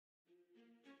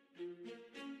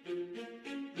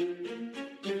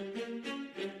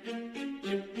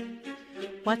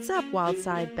What's up,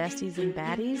 Wildside besties and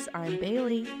baddies? I'm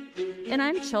Bailey. And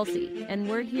I'm Chelsea, and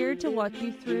we're here to walk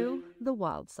you through the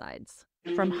wild sides.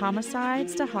 From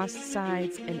homicides to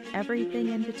hosticides and everything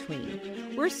in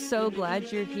between. We're so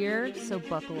glad you're here, so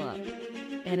buckle up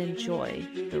and enjoy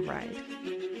the ride.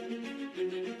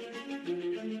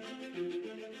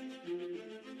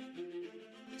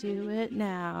 Do it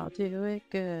now, do it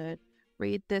good.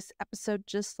 Read this episode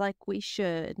just like we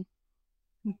should.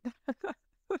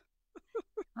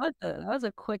 That was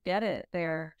a quick edit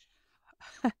there.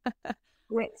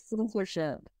 Quick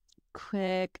censorship.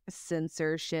 Quick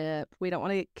censorship. We don't want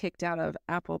to get kicked out of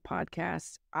Apple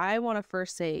Podcasts. I want to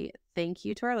first say thank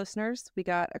you to our listeners. We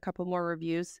got a couple more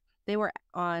reviews. They were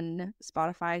on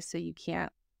Spotify, so you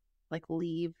can't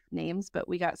leave names, but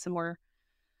we got some more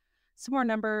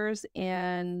numbers.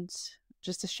 And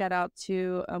just a shout out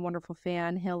to a wonderful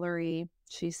fan, Hillary.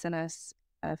 She sent us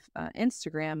a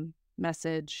Instagram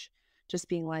message just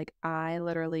being like, I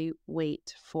literally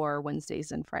wait for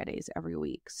Wednesdays and Fridays every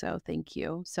week. So thank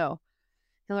you. So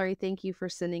Hillary, thank you for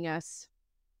sending us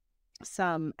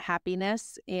some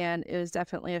happiness. And it was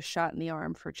definitely a shot in the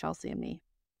arm for Chelsea and me.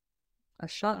 A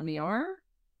shot in the arm?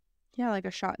 Yeah, like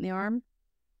a shot in the arm.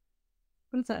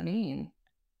 What does that mean?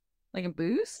 Like a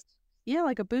boost? Yeah,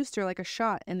 like a booster, like a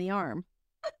shot in the arm.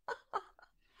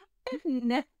 I've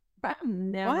never.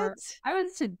 What? I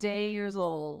was today years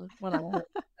old when I heard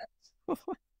that.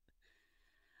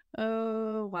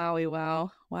 Oh, wowie,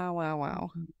 wow.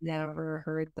 Wow. Never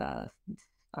heard that.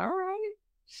 All right.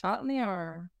 Shot in the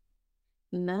arm.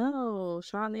 No,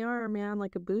 shot in the arm, man.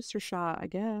 Like a booster shot, I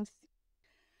guess.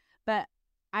 But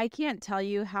I can't tell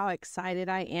you how excited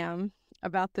I am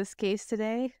about this case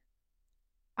today.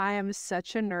 I am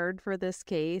such a nerd for this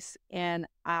case, and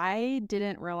I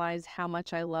didn't realize how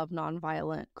much I love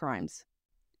nonviolent crimes.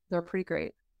 They're pretty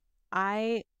great.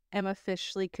 I am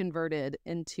officially converted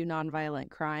into nonviolent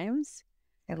crimes.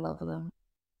 I love them.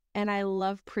 And I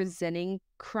love presenting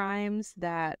crimes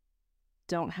that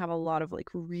don't have a lot of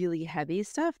really heavy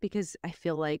stuff, because I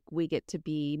feel like we get to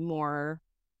be more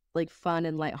fun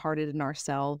and lighthearted in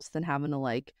ourselves than having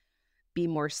to be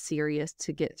more serious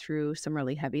to get through some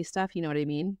really heavy stuff. You know what I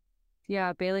mean?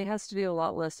 Yeah, Bailey has to do a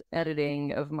lot less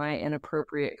editing of my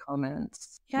inappropriate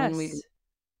comments. Yes.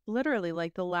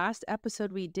 Literally, the last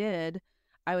episode we did,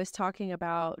 I was talking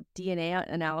about DNA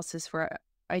analysis for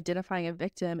identifying a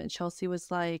victim, and Chelsea was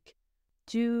like,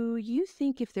 do you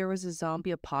think if there was a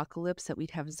zombie apocalypse that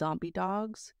we'd have zombie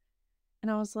dogs? And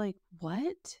I was like,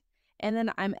 what? And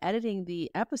then I'm editing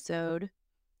the episode,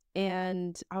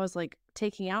 and I was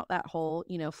taking out that whole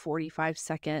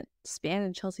 45-second span,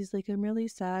 and Chelsea's like, I'm really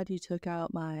sad you took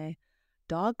out my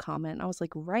dog comment. And I was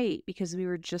like, right, because we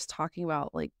were just talking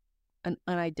about an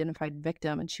unidentified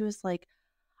victim. And she was like,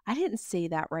 I didn't say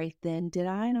that right then, did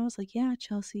I? And I was like, yeah,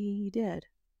 Chelsea, you did.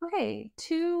 Okay,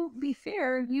 to be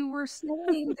fair, you were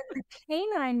saying that the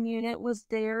canine unit was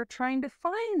there trying to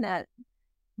find that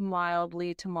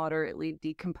mildly to moderately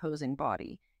decomposing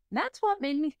body. And that's what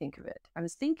made me think of it. I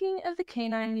was thinking of the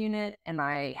canine unit, and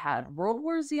I had World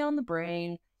War Z on the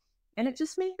brain, and it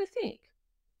just made me think.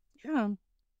 Yeah,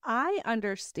 I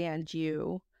understand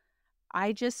you.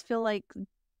 I just feel like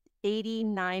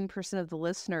 89% of the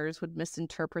listeners would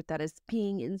misinterpret that as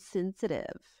being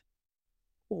insensitive.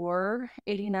 Or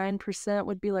 89%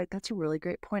 would be like, that's a really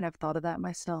great point. I've thought of that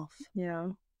myself. Yeah.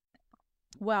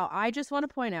 Well, I just want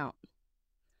to point out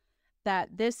that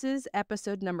this is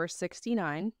episode number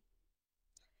 69,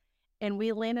 and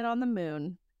we landed on the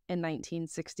moon in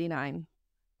 1969.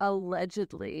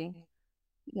 Allegedly.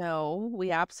 No, we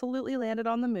absolutely landed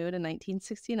on the moon in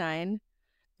 1969.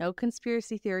 No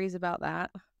conspiracy theories about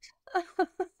that.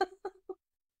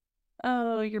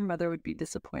 Oh, your mother would be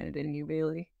disappointed in you,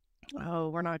 Bailey. Oh,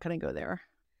 we're not going to go there.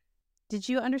 Did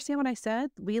you understand what I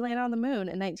said? We landed on the moon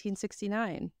in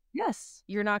 1969. Yes.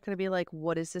 You're not going to be like,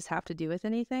 what does this have to do with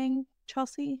anything,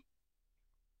 Chelsea?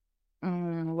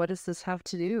 What does this have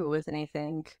to do with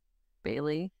anything,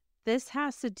 Bailey? This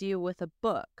has to do with a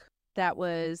book that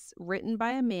was written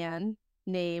by a man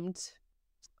named,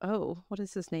 what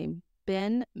is his name?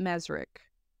 Ben Mesrick.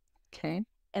 Okay.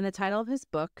 And the title of his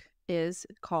book is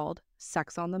called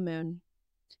Sex on the Moon.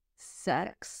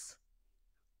 Sex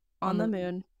on the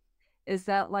Moon. Is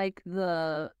that like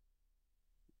the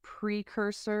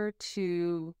precursor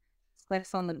to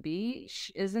Sex on the Beach?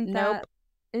 Isn't that?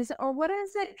 Nope. Or what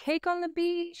is it? Cake on the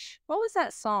Beach? What was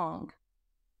that song?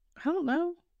 I don't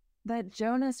know. That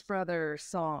Jonas Brothers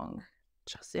song.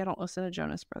 Chelsea, I don't listen to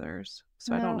Jonas Brothers,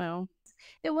 so I don't know.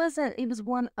 It wasn't. It was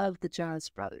one of the Jonas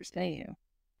Brothers. Thank you.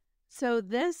 So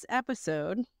this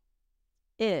episode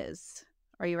is,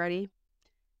 are you ready?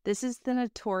 This is the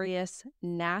notorious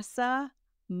NASA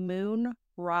moon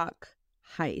rock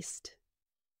heist.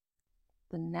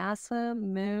 The NASA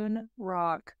moon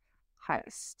rock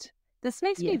heist. This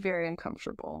makes me very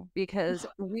uncomfortable because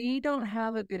we don't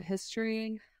have a good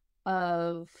history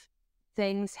of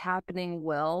things happening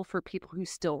well for people who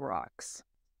steal rocks.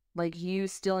 Like you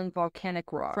stealing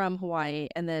volcanic rock. From Hawaii,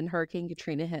 and then Hurricane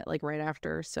Katrina hit like right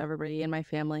after, so everybody in my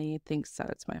family thinks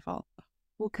that it's my fault.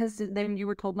 Well, because then you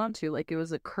were told not to, like it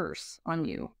was a curse on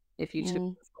you if you took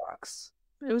those rocks.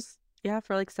 It was,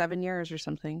 for like 7 years or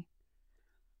something.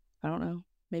 I don't know.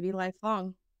 Maybe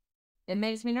lifelong. It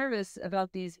makes me nervous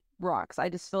about these rocks. I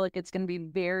just feel like it's going to be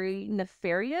very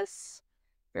nefarious,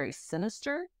 very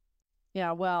sinister.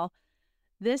 Yeah, well,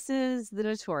 this is the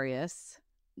notorious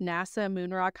NASA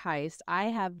moon rock heist. I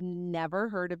have never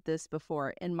heard of this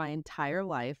before in my entire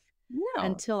life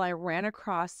until I ran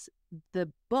across the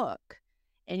book.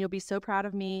 And you'll be so proud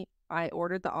of me. I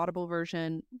ordered the Audible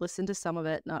version, listened to some of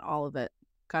it, not all of it.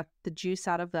 Got the juice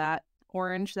out of that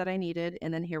orange that I needed,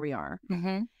 and then here we are. Mm-hmm.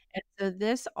 And so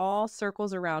this all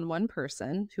circles around one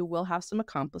person who will have some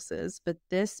accomplices, but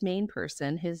this main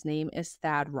person, his name is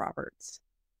Thad Roberts.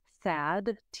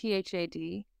 Thad,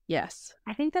 T-H-A-D? Yes.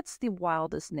 I think that's the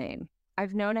wildest name.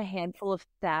 I've known a handful of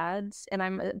Thads, and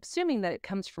I'm assuming that it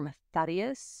comes from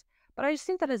Thaddeus, but I just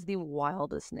think that is the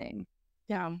wildest name.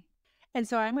 Yeah. And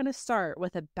so I'm going to start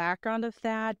with a background of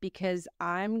Thad because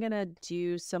I'm going to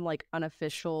do some like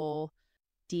unofficial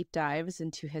deep dives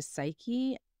into his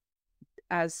psyche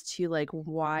as to like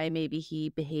why maybe he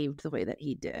behaved the way that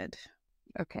he did.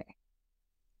 Okay.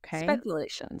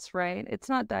 Speculations, right? It's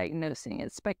not diagnosing,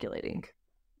 it's speculating.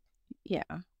 Yeah.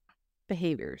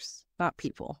 Behaviors, not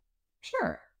people.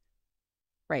 Sure.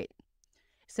 Right.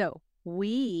 So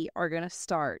we are going to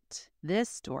start this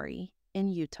story in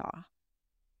Utah.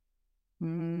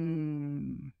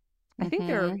 I think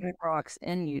there are rocks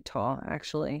in Utah,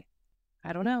 actually.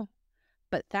 I don't know.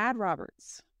 But Thad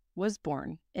Roberts was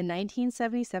born in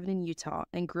 1977 in Utah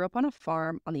and grew up on a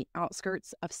farm on the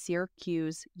outskirts of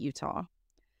Syracuse, Utah.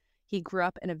 He grew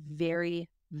up in a very,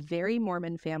 very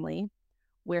Mormon family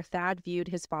where Thad viewed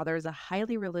his father as a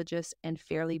highly religious and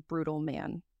fairly brutal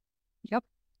man. Yep.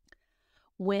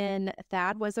 When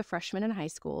Thad was a freshman in high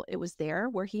school, it was there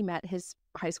where he met his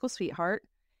high school sweetheart,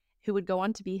 who would go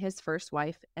on to be his first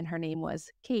wife, and her name was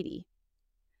Katie.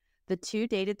 The two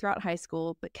dated throughout high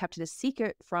school, but kept it a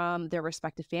secret from their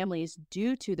respective families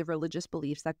due to the religious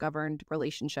beliefs that governed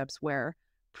relationships where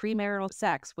premarital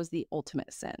sex was the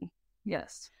ultimate sin.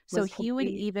 Yes. So he would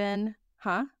even,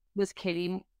 Was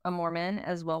Katie a Mormon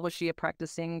as well? Was she a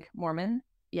practicing Mormon?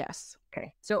 Yes.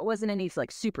 Okay. So it wasn't any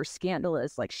like super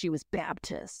scandalous, like she was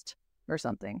Baptist or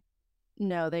something.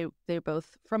 No, they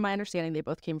both, from my understanding, they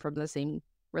both came from the same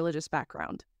religious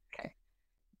background. Okay.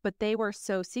 But they were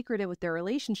so secretive with their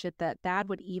relationship that Thad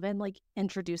would even like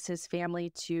introduce his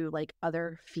family to like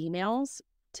other females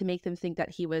to make them think that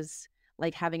he was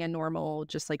like having a normal,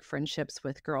 just like friendships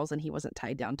with girls and he wasn't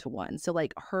tied down to one. So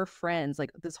like her friends,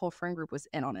 like this whole friend group was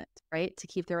in on it, right? To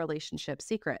keep their relationship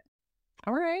secret.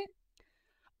 All right.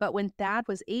 But when Thad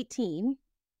was 18,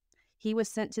 he was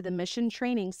sent to the Mission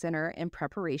Training Center in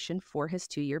preparation for his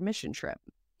 2-year mission trip.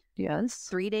 Yes.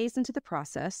 3 days into the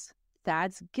process,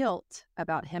 Thad's guilt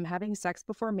about him having sex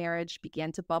before marriage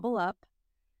began to bubble up.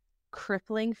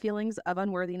 Crippling feelings of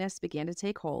unworthiness began to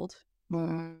take hold.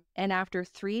 And after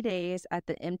 3 days at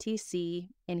the MTC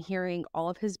and hearing all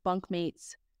of his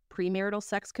bunkmates' premarital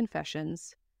sex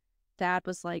confessions, Thad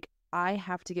was like, I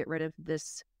have to get rid of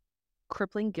this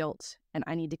crippling guilt and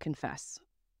I need to confess.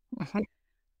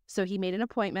 So he made an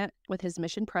appointment with his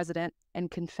mission president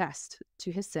and confessed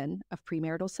to his sin of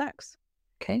premarital sex.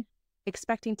 Okay.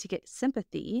 Expecting to get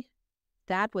sympathy,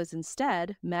 Thad was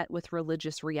instead met with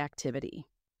religious reactivity.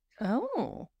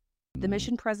 Oh. The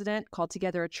mission president called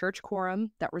together a church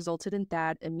quorum that resulted in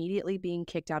Thad immediately being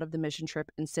kicked out of the mission trip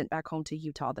and sent back home to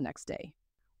Utah the next day.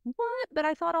 What? But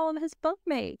I thought all of his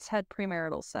bunkmates had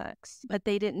premarital sex. But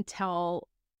they didn't tell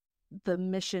the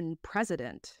mission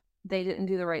president. They didn't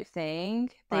do the right thing.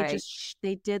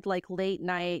 They did like late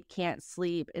night, can't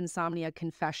sleep, insomnia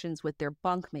confessions with their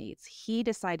bunkmates. He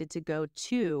decided to go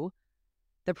to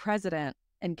the president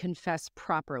and confess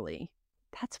properly.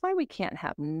 That's why we can't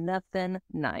have nothing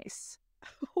nice.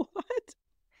 What?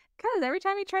 Because every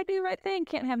time you try to do the right thing,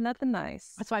 can't have nothing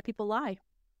nice. That's why people lie.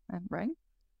 Right?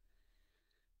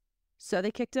 So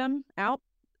they kicked him out,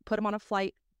 put him on a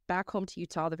flight back home to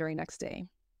Utah the very next day.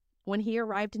 When he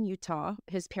arrived in Utah,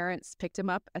 his parents picked him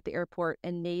up at the airport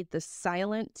and made the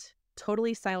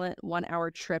totally silent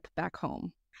 1-hour trip back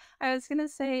home. I was going to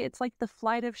say, it's like the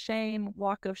flight of shame,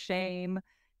 walk of shame,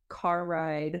 car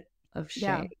ride. of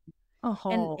Yeah. shame. And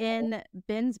Oh, in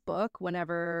Ben's book,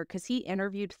 whenever, because he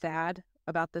interviewed Thad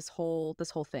about this whole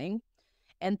thing,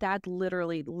 and Thad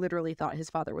literally thought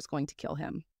his father was going to kill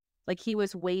him. Like he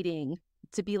was waiting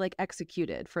to be like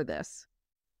executed for this.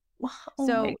 oh my,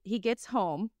 So he gets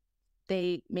home,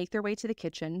 they make their way to the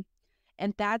kitchen,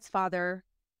 and Thad's father,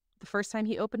 the first time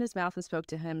he opened his mouth and spoke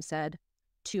to him, said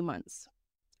 2 months.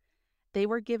 They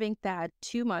were giving Thad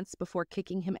 2 months before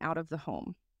kicking him out of the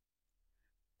home.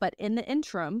 But in the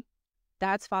interim,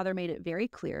 Thad's father made it very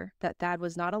clear that Thad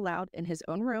was not allowed in his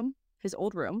own room, his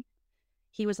old room.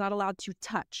 He was not allowed to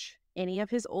touch any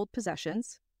of his old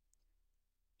possessions.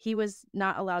 He was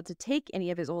not allowed to take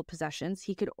any of his old possessions.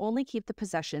 He could only keep the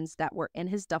possessions that were in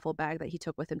his duffel bag that he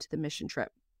took with him to the mission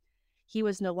trip. He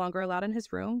was no longer allowed in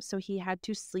his room, so he had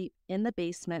to sleep in the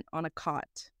basement on a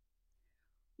cot.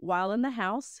 While in the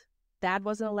house, Thad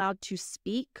wasn't allowed to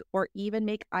speak or even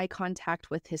make eye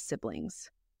contact with his siblings.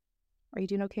 Are you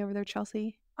doing okay over there,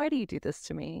 Chelsea? why do you do this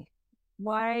to me?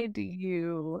 Why do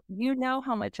you know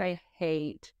how much I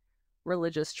hate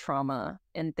religious trauma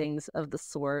and things of the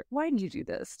sort. Why did you do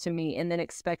this to me and then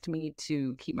expect me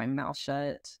to keep my mouth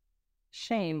shut?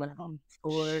 Shame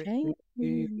for you.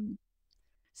 Shame.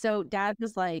 So Dad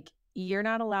was like, you're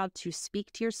not allowed to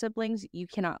speak to your siblings. You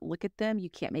cannot look at them.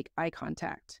 You can't make eye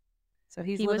contact. So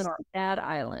he's He living was on that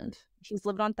island. he's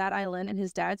lived on that island, and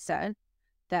his dad said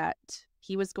that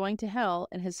he was going to hell,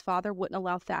 and his father wouldn't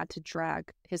allow Thad to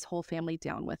drag his whole family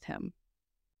down with him.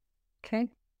 Okay.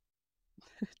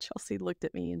 Chelsea looked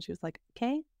at me and she was like,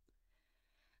 okay.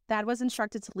 Thad was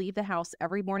instructed to leave the house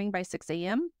every morning by 6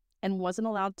 a.m. and wasn't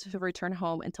allowed to return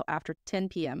home until after 10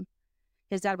 p.m.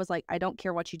 His dad was like, I don't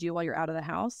care what you do while you're out of the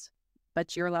house,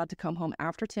 but you're allowed to come home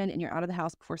after 10 and you're out of the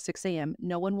house before 6 a.m.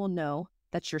 No one will know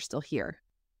that you're still here.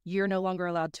 You're no longer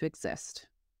allowed to exist.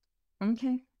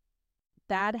 Okay.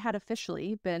 Thad had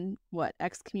officially been,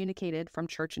 excommunicated from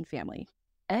church and family.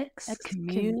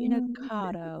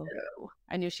 Excommunicado.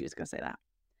 I knew she was going to say that.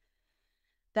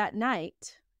 That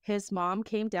night, his mom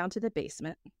came down to the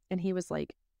basement and he was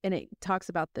like, and it talks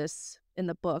about this in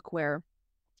the book where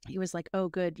he was like, oh,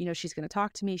 good, she's going to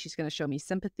talk to me. She's going to show me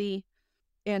sympathy.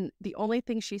 And the only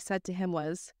thing she said to him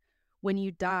was, when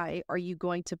you die, are you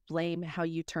going to blame how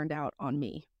you turned out on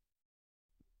me?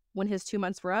 When his 2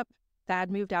 months were up,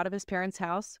 Thad moved out of his parents'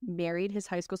 house, married his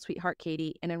high school sweetheart,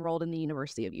 Katie, and enrolled in the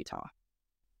University of Utah.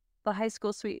 The high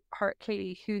school sweetheart,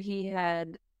 Katie, who he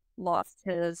had lost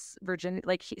his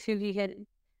virginity, who he had,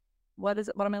 what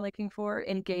am I looking for?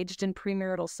 Engaged in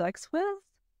premarital sex with?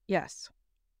 Yes.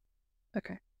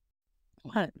 Okay.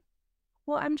 What?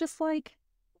 Well, I'm just like,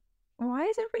 why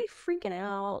is everybody freaking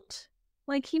out?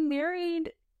 Like, he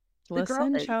married the girl.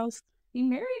 Listen, Chelsea. He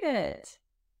married it.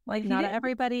 Like, not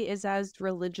everybody is as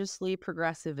religiously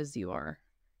progressive as you are.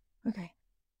 Okay.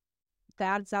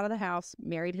 Thad's out of the house,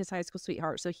 married his high school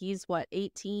sweetheart. So he's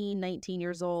 18, 19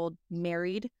 years old,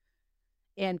 married,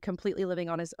 and completely living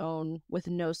on his own with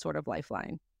no sort of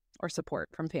lifeline or support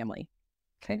from family.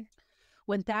 Okay.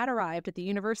 When Thad arrived at the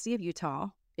University of Utah,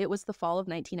 it was the fall of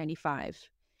 1995.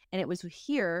 And it was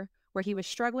here where he was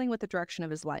struggling with the direction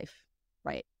of his life.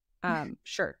 Right.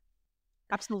 Sure.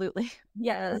 Absolutely.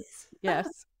 Yes.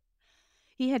 Yes.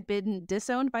 He had been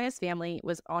disowned by his family,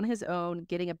 was on his own,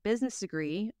 getting a business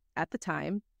degree at the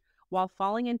time, while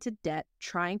falling into debt,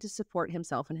 trying to support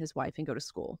himself and his wife and go to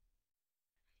school.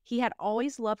 He had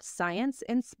always loved science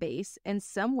and space, and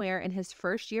somewhere in his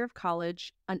first year of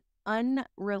college, an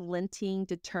unrelenting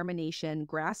determination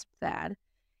grasped Thad,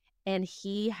 and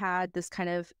he had this kind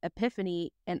of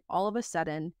epiphany, and all of a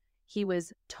sudden, he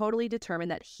was totally determined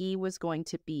that he was going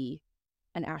to be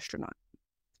an astronaut.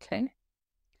 Okay.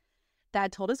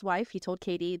 Thad told his wife, he told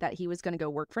Katie, that he was going to go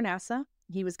work for NASA.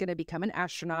 He was going to become an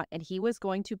astronaut, and he was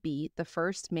going to be the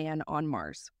first man on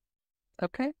Mars.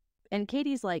 Okay. And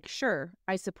Katie's like, sure,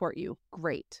 I support you.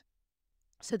 Great.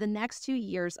 So the next 2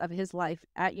 years of his life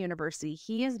at university,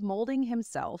 he is molding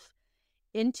himself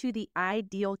into the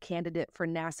ideal candidate for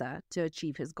NASA to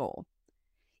achieve his goal.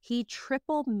 He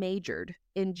triple majored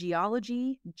in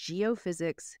geology,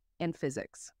 geophysics, and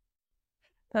physics.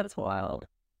 That's wild.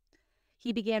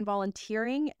 He began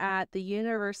volunteering at the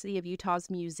University of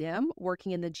Utah's museum,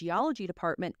 working in the geology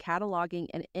department, cataloging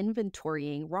and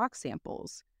inventorying rock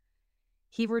samples.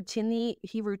 He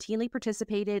routinely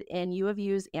participated in U of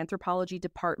U's anthropology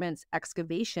department's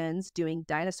excavations, doing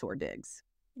dinosaur digs.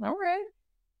 All right.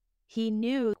 He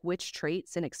knew which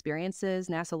traits and experiences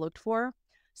NASA looked for,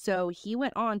 so he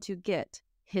went on to get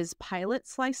his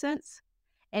pilot's license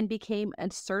and became a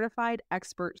certified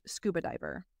expert scuba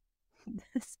diver.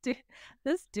 This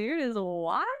dude is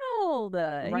wild,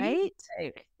 right?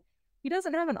 He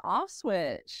doesn't have an off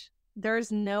switch.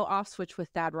 There's no off switch with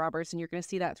Thad Roberts, and you're going to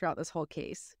see that throughout this whole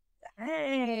case.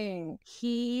 Dang.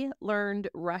 He learned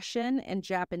Russian and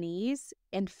Japanese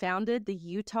and founded the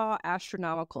Utah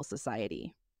Astronomical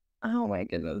Society. Oh my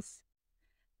goodness.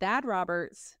 Thad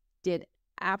Roberts did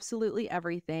absolutely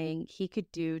everything he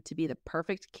could do to be the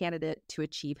perfect candidate to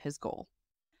achieve his goal.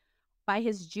 By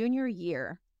his junior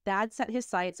year, Thad set his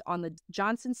sights on the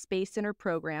Johnson Space Center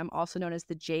program, also known as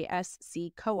the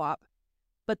JSC Co-op,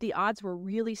 but the odds were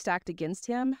really stacked against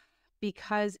him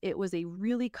because it was a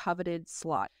really coveted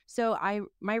slot. So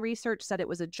my research said it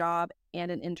was a job and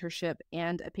an internship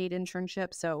and a paid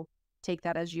internship, so take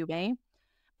that as you may.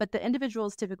 But the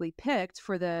individuals typically picked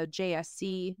for the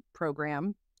JSC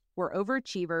program were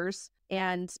overachievers,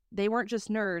 and they weren't just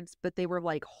nerds, but they were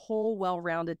like whole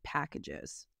well-rounded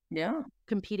packages. Yeah.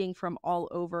 Competing from all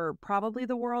over, probably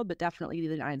the world, but definitely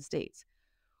the United States.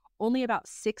 Only about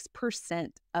 6%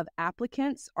 of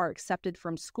applicants are accepted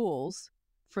from schools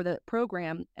for the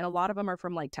program, and a lot of them are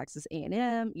from like Texas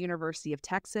A&M, University of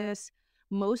Texas.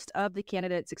 Most of the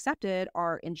candidates accepted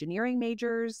are engineering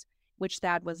majors, which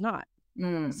Thad was not.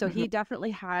 Mm-hmm. So he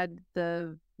definitely had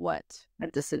the A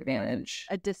disadvantage.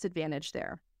 A disadvantage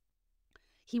there.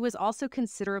 He was also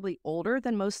considerably older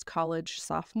than most college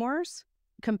sophomores,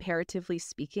 comparatively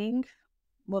speaking.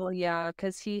 Well, yeah,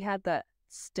 because he had that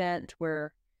stint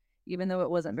where, even though it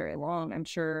wasn't very long, I'm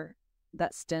sure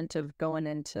that stint of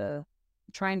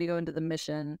trying to go into the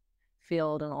mission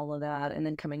field and all of that, and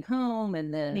then coming home,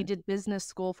 and then he did business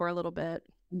school for a little bit.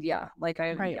 Yeah, right.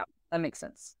 Yeah, that makes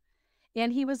sense.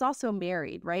 And he was also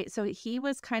married, right? So he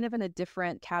was kind of in a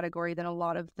different category than a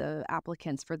lot of the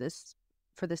applicants for this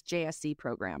JSC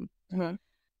program. Mm-hmm.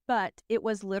 But it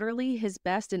was literally his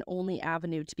best and only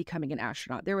avenue to becoming an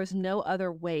astronaut. There was no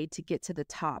other way to get to the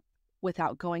top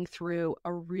without going through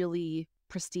a really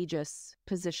prestigious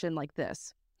position like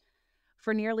this.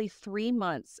 For nearly 3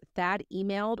 months, Thad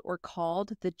emailed or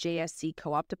called the JSC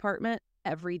co-op department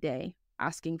every day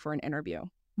asking for an interview.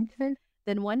 Okay.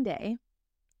 Then one day,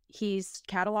 he's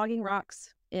cataloging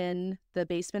rocks in the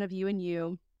basement of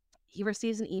UNU. He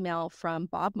receives an email from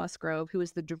Bob Musgrove, who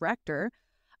is the director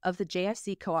of the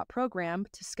JSC co-op program,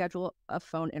 to schedule a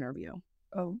phone interview.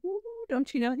 Oh,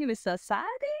 don't you know he was so excited?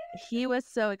 He was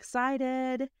so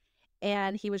excited,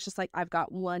 and he was just like, I've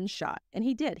got one shot. And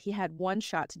he did. He had one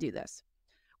shot to do this.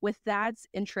 With Thad's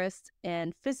interests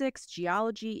in physics,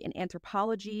 geology, and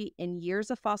anthropology, and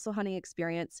years of fossil hunting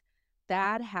experience,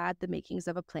 Thad had the makings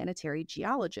of a planetary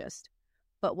geologist.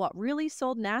 But what really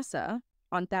sold NASA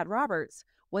on Thad Roberts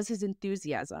was his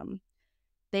enthusiasm.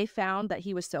 They found that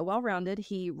he was so well-rounded.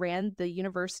 He ran the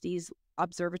university's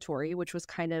observatory, which was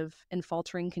kind of in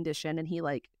faltering condition, and he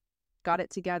got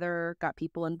it together, got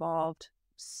people involved,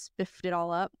 spiffed it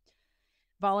all up.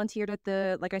 Volunteered at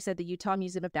the Utah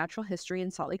Museum of Natural History in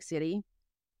Salt Lake City.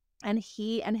 And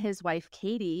he and his wife,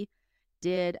 Katie,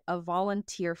 did a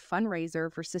volunteer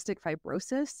fundraiser for cystic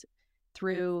fibrosis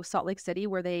through Salt Lake City,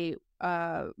 where they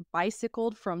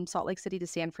bicycled from Salt Lake City to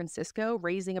San Francisco,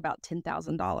 raising about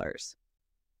 $10,000.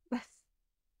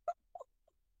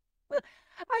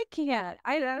 I can't.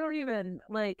 I don't even,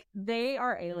 they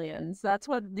are aliens. That's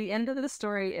what the end of the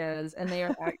story is. And they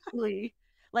are actually...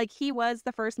 he was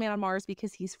the first man on Mars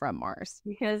because he's from Mars.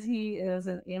 Because he is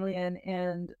an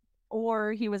alien,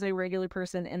 or he was a regular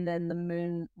person, and then the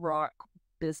moon rock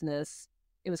business,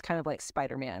 it was kind of like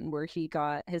Spider-Man, where he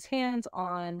got his hands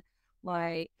on,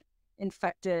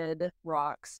 infected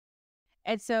rocks.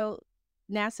 And so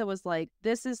NASA was like,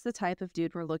 this is the type of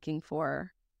dude we're looking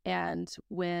for. And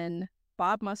when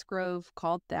Bob Musgrove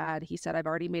called Thad, he said, I've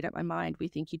already made up my mind. We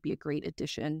think you'd be a great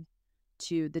addition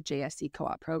to the JSC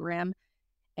co-op program.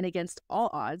 And against all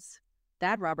odds,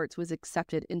 Thad Roberts was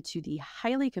accepted into the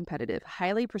highly competitive,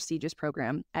 highly prestigious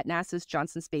program at NASA's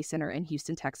Johnson Space Center in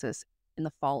Houston, Texas in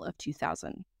the fall of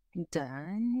 2000.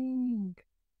 Dang.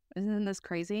 Isn't this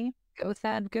crazy? Go,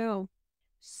 Thad, go.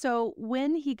 So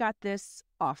when he got this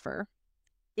offer,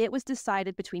 it was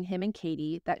decided between him and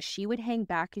Katie that she would hang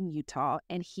back in Utah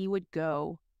and he would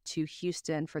go to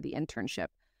Houston for the internship,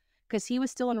 because he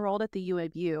was still enrolled at the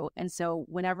UAB. And so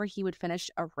whenever he would finish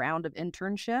a round of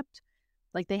internship,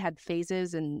 they had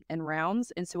phases and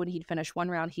rounds. And so when he'd finish one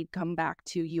round, he'd come back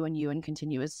to UNU and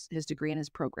continue his degree in his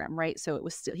program, right? So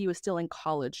he was still in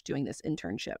college doing this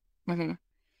internship. Mm-hmm.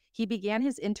 He began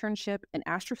his internship in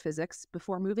astrophysics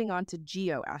before moving on to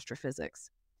geoastrophysics.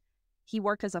 He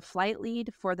worked as a flight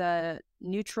lead for the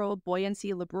Neutral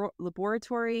Buoyancy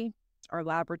Laboratory.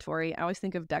 I always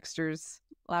think of Dexter's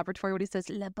Laboratory when he says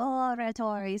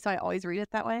laboratory, so I always read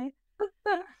it that way.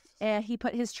 And he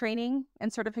put his training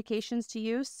and certifications to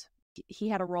use. He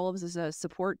had a role as a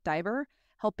support diver,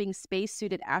 helping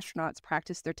space-suited astronauts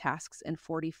practice their tasks in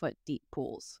 40-foot deep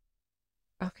pools.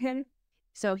 Okay.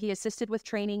 So he assisted with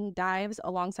training dives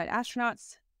alongside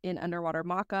astronauts in underwater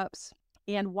mock-ups.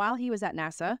 And while he was at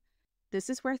NASA, this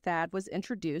is where Thad was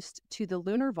introduced to the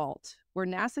lunar vault, where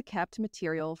NASA kept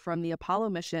material from the Apollo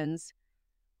missions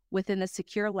within a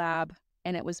secure lab,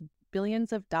 and it was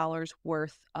billions of dollars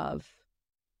worth of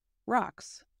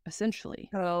rocks, essentially.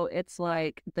 So it's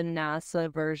like the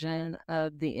NASA version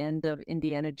of the end of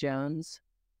Indiana Jones,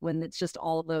 when it's just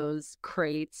all those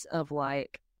crates of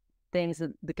like things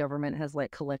that the government has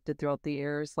like collected throughout the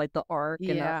years, like the Ark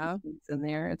and other things in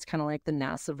there. It's kind of like the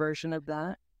NASA version of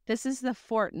that. This is the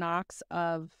Fort Knox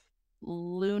of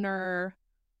lunar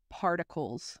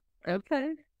particles.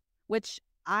 Okay. Which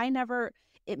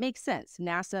it makes sense,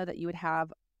 NASA, that you would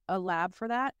have a lab for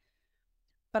that.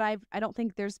 But I don't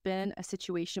think there's been a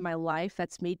situation in my life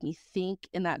that's made me think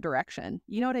in that direction.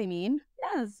 You know what I mean?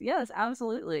 Yes,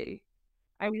 absolutely.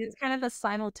 I mean, it's kind of a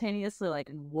simultaneously like,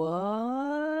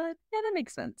 what? Yeah, that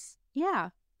makes sense. Yeah,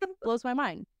 blows my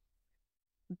mind.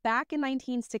 Back in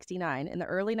 1969, in the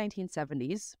early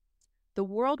 1970s, the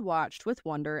world watched with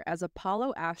wonder as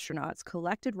Apollo astronauts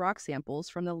collected rock samples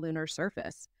from the lunar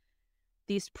surface.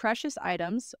 These precious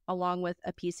items, along with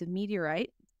a piece of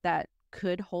meteorite that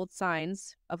could hold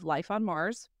signs of life on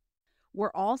Mars,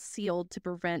 were all sealed to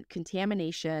prevent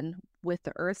contamination with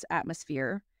the Earth's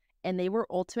atmosphere, and they were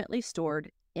ultimately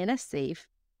stored in a safe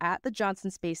at the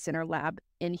Johnson Space Center lab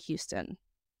in Houston.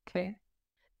 Okay.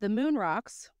 The moon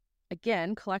rocks,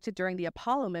 again collected during the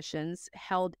Apollo missions,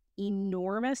 held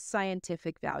enormous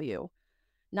scientific value.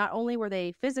 Not only were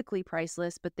they physically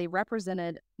priceless, but they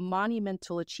represented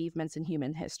monumental achievements in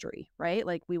human history, right?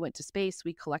 Like, we went to space,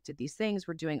 we collected these things,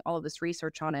 we're doing all of this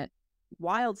research on it.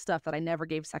 Wild stuff that I never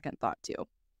gave second thought to.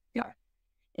 Yeah.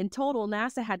 In total,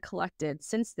 NASA had collected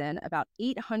since then about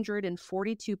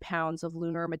 842 pounds of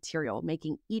lunar material,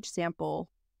 making each sample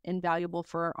invaluable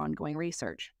for ongoing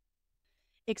research.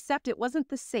 Except it wasn't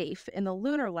the safe in the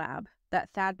lunar lab that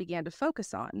Thad began to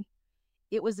focus on.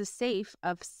 It was a safe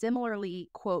of similarly,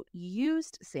 quote,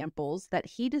 used samples that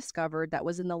he discovered that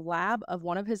was in the lab of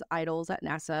one of his idols at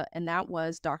NASA, and that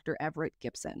was Dr. Everett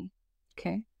Gibson.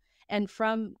 Okay. And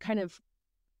from kind of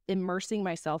immersing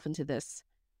myself into this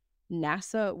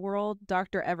NASA world,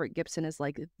 Dr. Everett Gibson is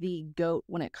like the GOAT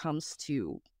when it comes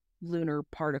to lunar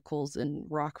particles and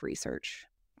rock research.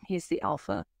 He's the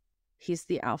alpha. He's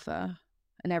the alpha,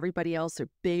 and everybody else are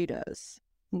betas.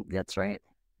 That's right.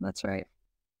 That's right.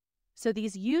 So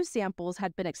these used samples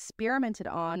had been experimented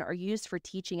on or used for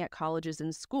teaching at colleges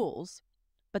and schools,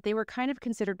 but they were kind of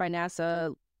considered by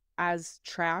NASA as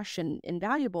trash and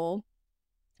invaluable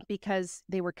because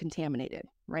they were contaminated,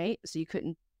 right? So you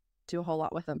couldn't do a whole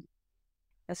lot with them.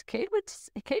 As Kate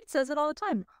says it all the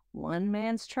time, one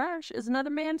man's trash is another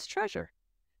man's treasure.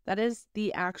 That is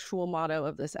the actual motto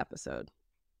of this episode.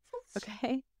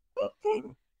 Okay?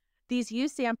 These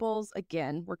used samples,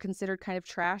 again, were considered kind of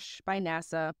trash by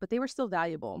NASA, but they were still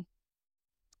valuable.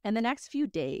 And the next few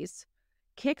days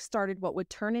kick-started what would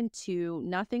turn into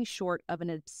nothing short of an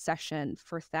obsession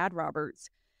for Thad Roberts,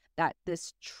 that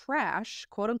this trash,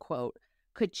 quote unquote,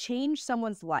 could change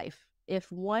someone's life if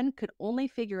one could only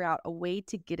figure out a way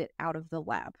to get it out of the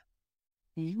lab.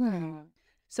 Mm.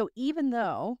 So even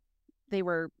though they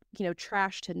were,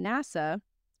 trash to NASA,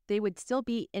 they would still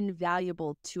be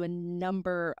invaluable to a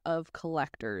number of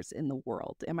collectors in the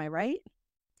world. Am I right?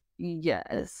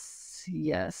 Yes.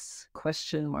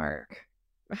 Question mark.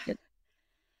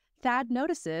 Thad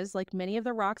notices, like many of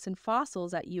the rocks and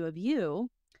fossils at U of U,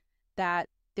 that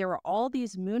there are all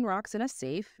these moon rocks in a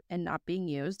safe and not being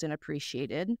used and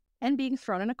appreciated and being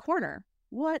thrown in a corner.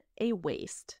 What a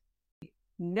waste.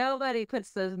 Nobody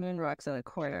puts those moon rocks in a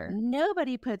corner.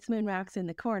 Nobody puts moon rocks in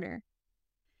the corner.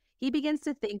 He begins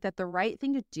to think that the right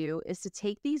thing to do is to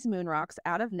take these moon rocks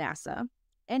out of NASA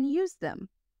and use them.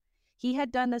 He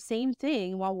had done the same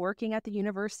thing while working at the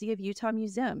University of Utah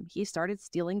Museum. He started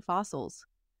stealing fossils,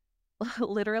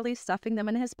 literally stuffing them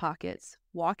in his pockets,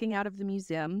 walking out of the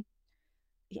museum.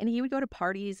 And he would go to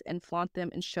parties and flaunt them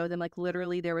and show them, like,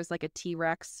 literally there was like a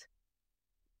T-Rex,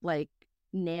 like,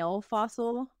 nail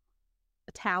fossil,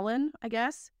 a talon, I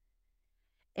guess.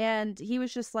 And he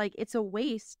was just like, it's a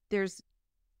waste. There's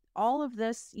all of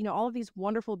this, all of these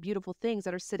wonderful, beautiful things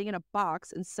that are sitting in a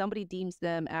box and somebody deems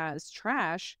them as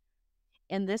trash.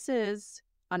 And this is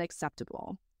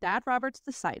unacceptable. Thad Roberts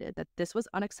decided that this was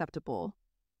unacceptable.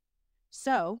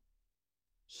 So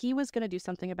he was going to do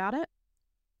something about it.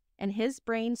 And his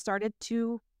brain started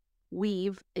to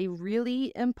weave a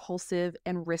really impulsive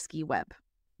and risky web.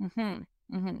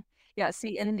 Yeah,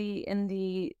 see, in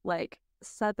the like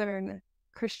southern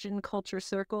Christian culture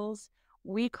circles,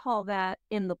 we call that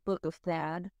in the book of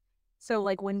Thad. So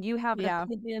like when you have an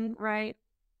opinion, right?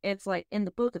 It's like in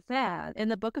the book of Thad. In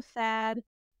the book of Thad,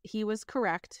 he was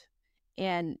correct.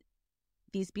 And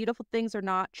these beautiful things are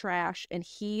not trash. And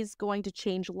he's going to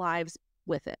change lives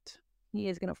with it. He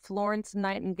is going to Florence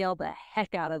Nightingale the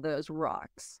heck out of those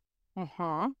rocks.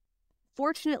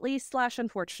 Fortunately /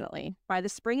 unfortunately, by the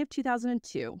spring of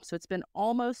 2002, so it's been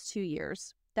almost 2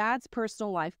 years, Thad's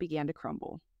personal life began to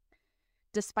crumble.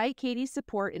 Despite Katie's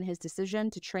support in his decision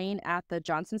to train at the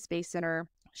Johnson Space Center,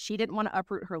 she didn't want to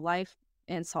uproot her life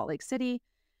in Salt Lake City.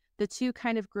 The two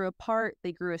kind of grew apart.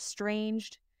 They grew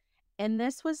estranged. And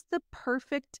this was the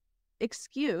perfect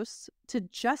excuse to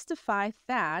justify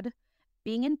Thad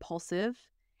being impulsive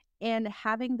and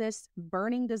having this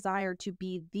burning desire to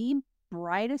be the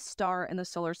brightest star in the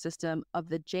solar system of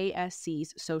the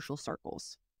JSC's social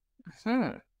circles.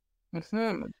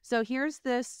 So here's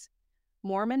this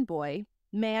Mormon boy,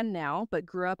 man now, but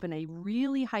grew up in a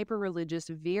really hyper-religious,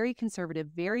 very conservative,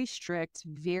 very strict,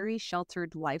 very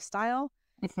sheltered lifestyle.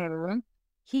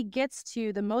 He gets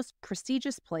to the most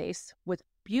prestigious place with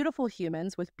beautiful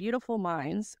humans, with beautiful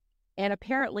minds. And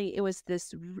apparently it was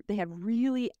this, they had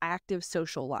really active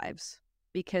social lives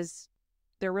because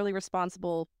they're really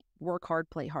responsible, work hard,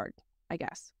 play hard, I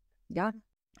guess. Yeah.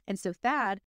 And so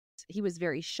Thad, he was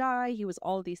very shy. He was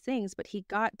all of these things, but he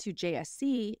got to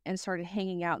JSC and started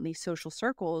hanging out in these social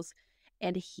circles.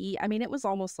 And it was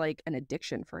almost like an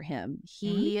addiction for him.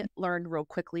 He learned real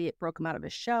quickly. It broke him out of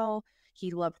his shell. He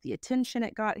loved the attention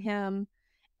it got him.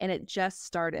 And it just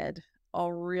started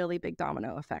a really big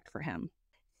domino effect for him.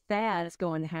 Thad is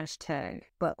going hashtag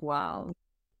buck wild.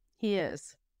 He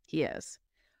is.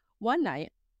 One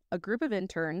night, a group of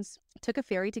interns took a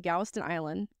ferry to Galveston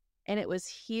Island, and it was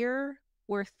here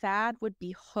where Thad would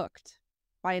be hooked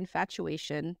by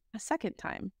infatuation a second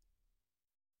time.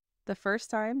 The first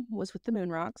time was with the moon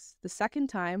rocks. The second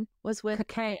time was with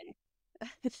cocaine.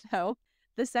 No,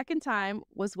 the second time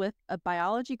was with a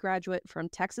biology graduate from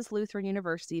Texas Lutheran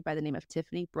University by the name of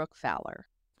Tiffany Brooke Fowler.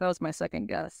 That was my second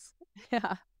guess.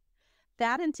 Yeah.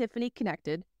 Thad and Tiffany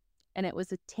connected, and it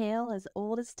was a tale as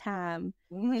old as time.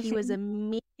 He was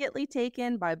immediately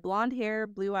taken by blonde-hair,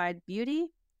 blue-eyed beauty.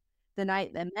 The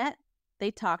night they met, they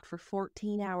talked for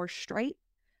 14 hours straight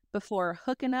before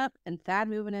hooking up and Thad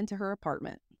moving into her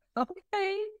apartment.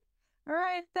 Okay. All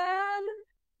right, Thad.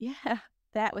 Yeah.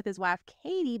 That with his wife,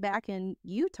 Katie, back in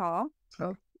Utah.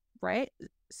 Oh. Right?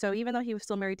 So even though he was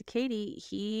still married to Katie,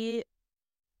 he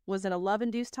was in a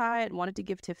love-induced high and wanted to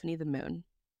give Tiffany the moon.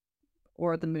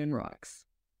 Or the moon rocks.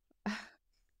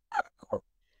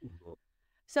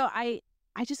 So I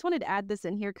just wanted to add this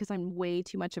in here because I'm way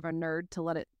too much of a nerd to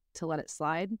let it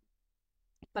slide.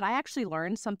 But I actually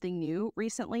learned something new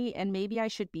recently, and maybe I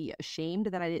should be ashamed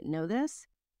that I didn't know this.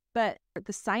 But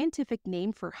the scientific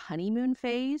name for honeymoon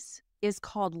phase is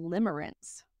called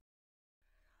limerence.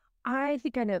 I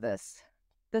think I know this.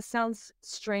 This sounds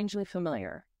strangely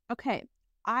familiar. Okay.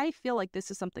 I feel like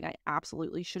this is something I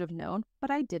absolutely should have known,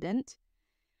 but I didn't.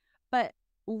 But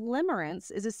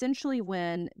limerence is essentially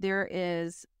when there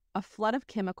is a flood of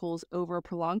chemicals over a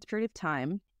prolonged period of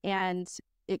time, and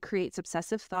it creates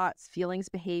obsessive thoughts, feelings,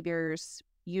 behaviors,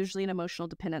 usually an emotional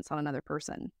dependence on another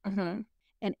person.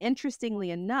 And interestingly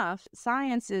enough,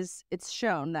 it's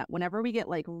shown that whenever we get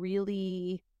like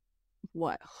really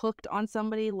hooked on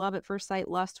somebody, love at first sight,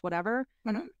 lust, whatever,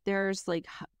 there's like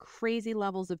crazy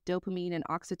levels of dopamine and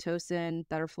oxytocin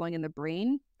that are flowing in the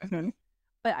brain.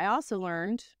 But I also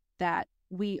learned that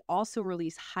we also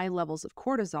release high levels of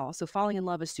cortisol. So falling in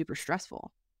love is super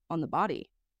stressful on the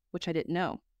body, which I didn't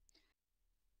know.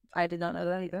 I did not know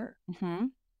that either.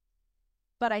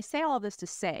 But I say all of this to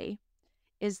say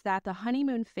is that the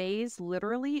honeymoon phase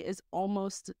literally is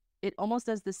almost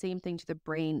does the same thing to the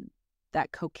brain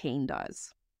that cocaine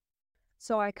does.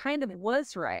 So I kind of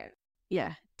was right.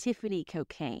 Yeah, Tiffany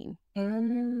cocaine.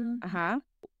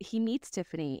 He meets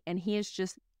Tiffany and he is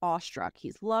just awestruck.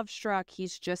 He's love-struck.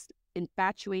 He's just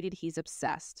infatuated. He's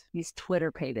obsessed. He's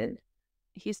Twitter-pated.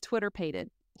 He's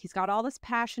got all this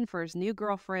passion for his new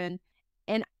girlfriend.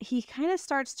 And he kind of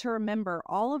starts to remember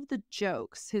all of the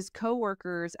jokes his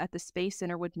coworkers at the Space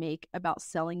Center would make about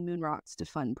selling moon rocks to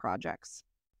fund projects.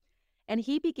 And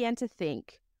he began to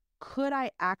think, could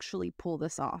I actually pull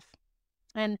this off?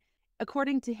 And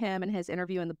according to him in his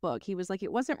interview in the book, he was like,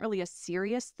 it wasn't really a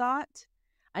serious thought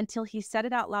until he said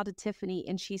it out loud to Tiffany.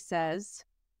 And she says,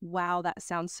 wow, that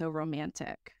sounds so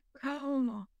romantic.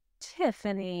 Oh,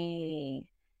 Tiffany.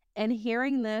 And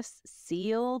hearing this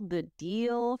sealed the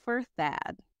deal for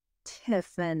Thad.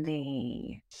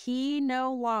 Tiffany. He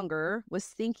no longer was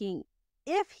thinking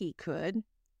if he could,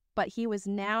 but he was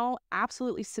now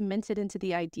absolutely cemented into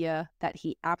the idea that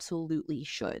he absolutely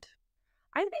should.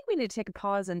 I think we need to take a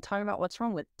pause and talk about what's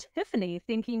wrong with Tiffany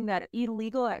thinking that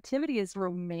illegal activity is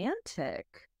romantic.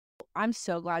 I'm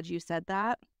so glad you said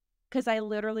that, because I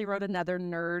literally wrote another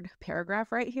nerd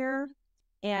paragraph right here.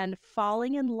 And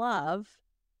falling in love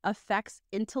affects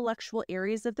intellectual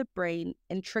areas of the brain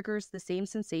and triggers the same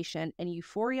sensation and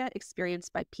euphoria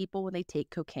experienced by people when they take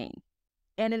cocaine.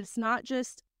 And it's not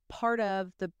just part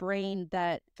of the brain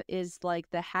that is like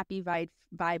the happy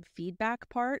vibe feedback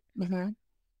part,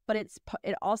 but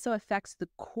it also affects the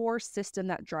core system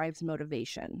that drives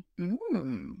motivation.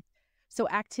 So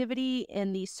activity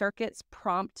in these circuits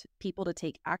prompt people to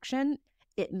take action.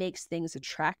 It makes things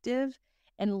attractive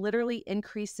and literally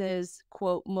increases,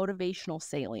 quote, motivational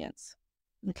salience.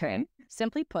 Okay.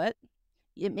 Simply put,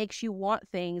 it makes you want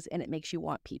things and it makes you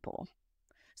want people.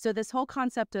 So this whole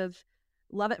concept of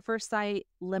love at first sight,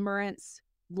 limerence,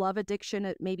 love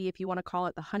addiction, maybe if you want to call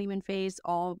it the honeymoon phase,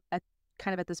 all at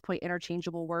kind of at this point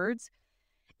interchangeable words,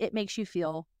 it makes you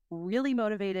feel really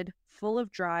motivated, full of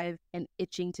drive, and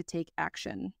itching to take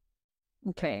action.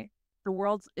 Okay. The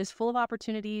world is full of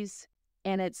opportunities,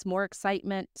 and it's more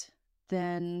excitement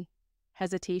than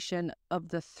hesitation of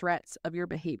the threats of your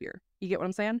behavior. You get what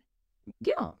I'm saying?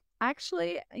 Yeah.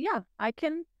 Actually, yeah, I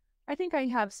think I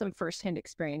have some firsthand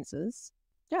experiences.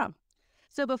 Yeah.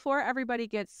 So before everybody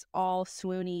gets all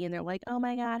swoony and they're like, oh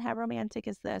my God, how romantic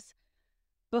is this?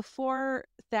 Before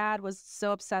Thad was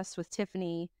so obsessed with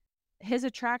Tiffany, his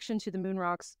attraction to the moon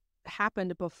rocks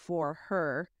happened before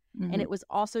her. And it was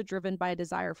also driven by a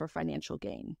desire for financial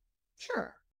gain.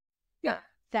 Sure. Yeah.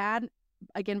 Thad,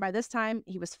 again, by this time,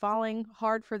 he was falling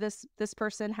hard for this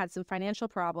person, had some financial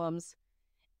problems.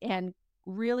 And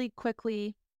really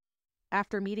quickly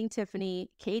after meeting Tiffany,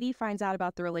 Katie finds out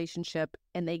about the relationship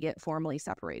and they get formally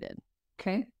separated.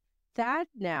 Okay. Thad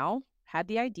now had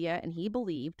the idea, and he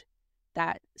believed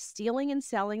that stealing and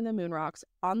selling the moon rocks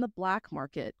on the black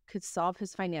market could solve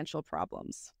his financial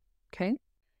problems. Okay.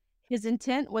 His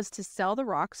intent was to sell the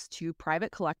rocks to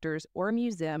private collectors or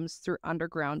museums through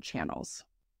underground channels.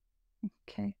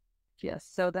 Okay. Yes.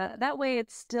 So that way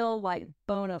it's still like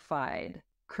bona fide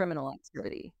criminal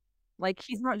activity. Like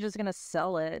he's not just going to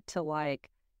sell it to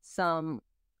like some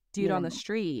dude on the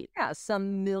street. Yeah,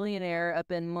 some millionaire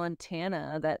up in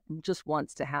Montana that just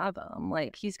wants to have them.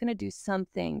 Like he's going to do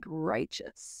something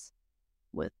righteous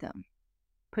with them.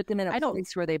 Put them in a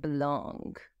place where they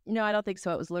belong. No, I don't think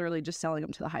so. It was literally just selling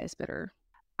them to the highest bidder.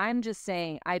 I'm just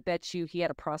saying, I bet you he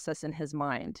had a process in his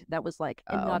mind that was like,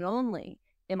 and not only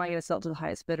am I going to sell it to the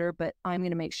highest bidder, but I'm going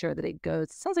to make sure that it goes.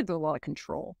 It sounds like there's a lot of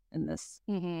control in this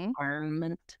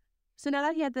environment. So now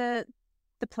that he had the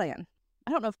plan,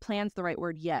 I don't know if plan's the right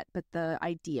word yet, but the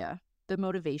idea, the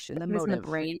motivation, the motive. The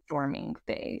brainstorming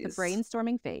phase. The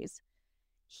brainstorming phase.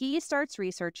 He starts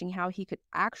researching how he could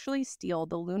actually steal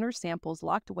the lunar samples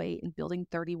locked away in Building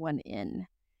 31N.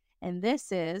 And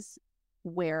this is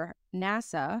where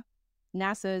NASA's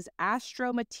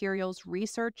Astromaterials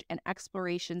Research and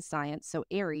Exploration Science, so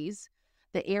ARES,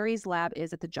 the ARES lab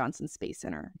is at the Johnson Space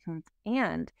Center.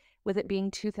 And with it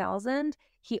being 2000,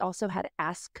 he also had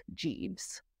Ask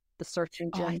Jeeves, the search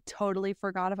engine. Oh, I totally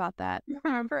forgot about that.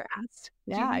 Remember Ask Jeeves?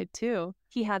 Yeah, I too.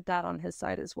 He had that on his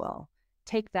side as well.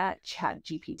 Take that, Chat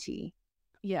GPT.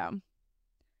 Yeah.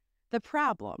 The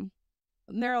problem,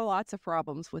 there are lots of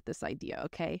problems with this idea,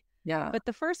 okay? Yeah. But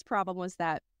the first problem was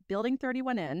that Building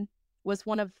 31N was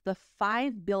one of the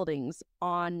 5 buildings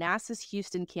on NASA's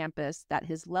Houston campus that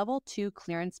his level 2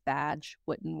 clearance badge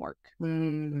wouldn't work.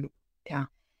 Yeah.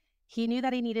 He knew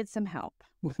that he needed some help.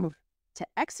 To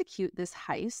execute this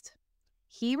heist,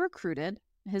 he recruited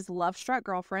his love-struck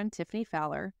girlfriend, Tiffany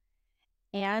Fowler,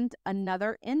 and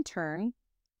another intern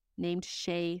named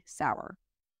Shay Sauer.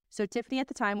 So Tiffany at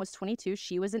the time was 22.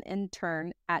 She was an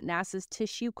intern at NASA's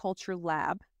Tissue Culture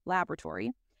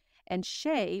Laboratory. And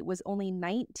Shay was only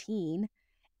 19,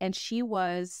 and she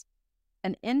was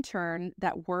an intern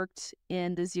that worked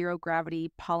in the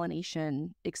zero-gravity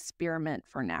pollination experiment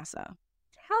for NASA.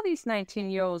 How these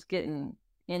 19-year-olds getting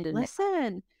into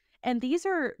Listen, and these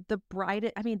are the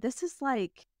brightest. I mean, this is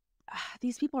like,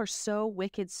 these people are so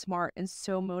wicked smart and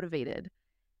so motivated.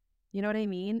 You know what I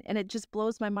mean? And it just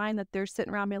blows my mind that they're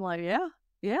sitting around being like,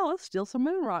 yeah, let's steal some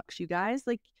moon rocks, you guys.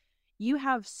 Like, you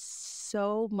have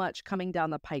so much coming down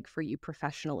the pike for you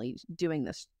professionally doing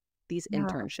these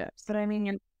internships. But I mean,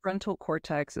 your frontal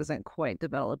cortex isn't quite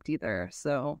developed either.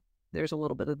 So there's a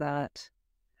little bit of that.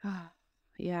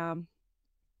 Yeah.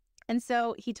 And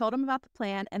so he told them about the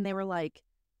plan, and they were like,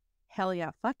 hell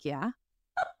yeah, fuck yeah.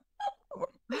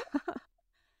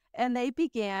 And they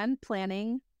began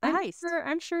planning the heist.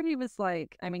 I'm sure he was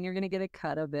like, I mean, you're going to get a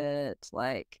cut of it.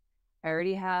 Like, I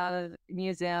already have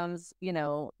museums,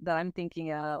 that I'm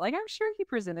thinking of. Like, I'm sure he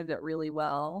presented it really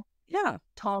well. Yeah.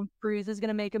 Tom Cruise is going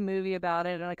to make a movie about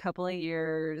it in a couple of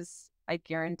years. I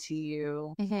guarantee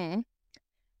you. Mm-hmm.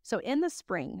 So in the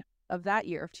spring of that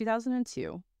year, of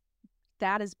 2002,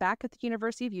 Thad is back at the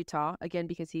University of Utah, again,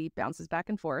 because he bounces back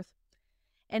and forth.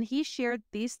 And he shared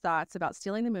these thoughts about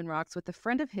stealing the moon rocks with a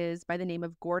friend of his by the name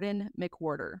of Gordon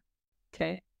McWhorter.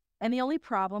 Okay. And the only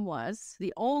problem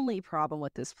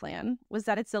with this plan was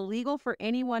that it's illegal for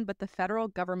anyone but the federal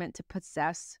government to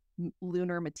possess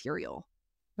lunar material.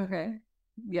 Okay.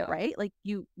 Yeah. Right? Like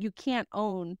you can't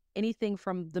own anything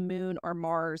from the moon or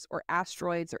Mars or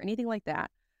asteroids or anything like that.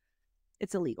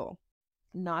 It's illegal.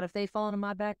 Not if they fall into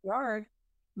my backyard.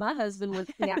 My husband would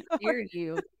say, I dare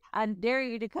you. I dare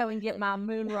you to come and get my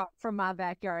moon rock from my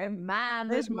backyard.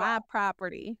 It's my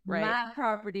property, right? My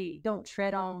property. Don't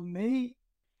tread on me.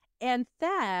 And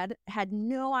Thad had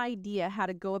no idea how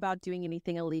to go about doing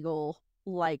anything illegal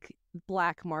like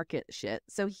black market shit.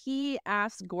 So he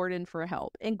asked Gordon for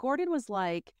help. And Gordon was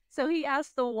like... So he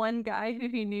asked the one guy who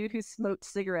he knew who smoked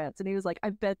cigarettes. And he was like, I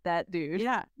bet that dude.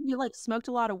 Yeah. He like smoked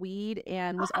a lot of weed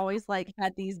and was always like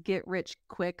had these get rich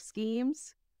quick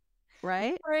schemes.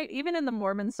 Right? Right. Even in the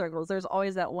Mormon circles, there's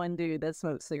always that one dude that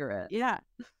smokes cigarettes. Yeah.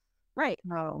 Right.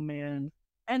 Oh, man.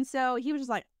 And so he was just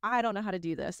like, I don't know how to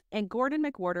do this. And Gordon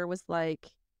McWhorter was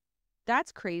like,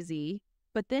 that's crazy.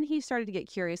 But then he started to get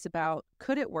curious about,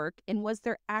 could it work? And was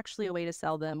there actually a way to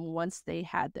sell them once they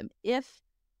had them? If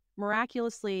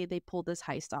miraculously they pulled this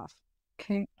heist off.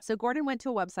 Okay. So Gordon went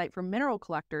to a website for mineral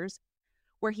collectors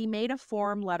where he made a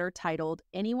form letter titled,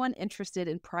 anyone interested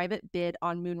in private bid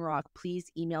on moon rock, please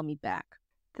email me back.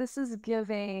 This is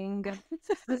giving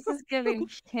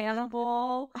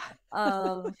Hannibal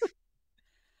of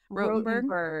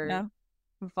Rotenberg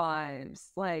vibes.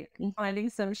 Like finding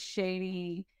some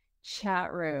shady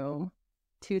chat room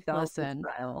 2000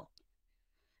 style.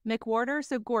 McWhorter,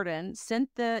 so Gordon, sent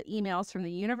the emails from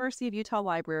the University of Utah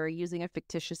Library using a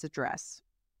fictitious address.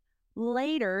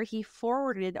 Later, he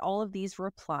forwarded all of these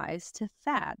replies to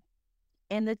Thad.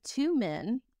 And the two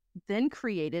men then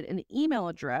created an email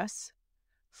address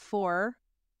for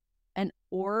an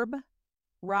Orb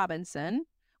Robinson,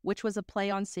 which was a play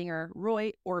on singer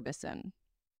Roy Orbison.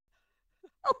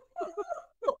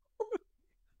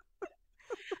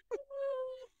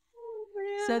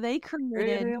 So they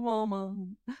created a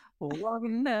woman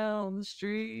walking down the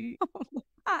street.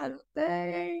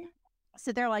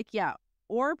 So they're like, yeah,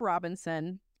 Orb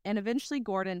Robinson. And eventually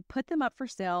Gordon put them up for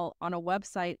sale on a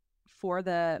website for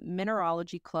the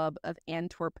Mineralogy Club of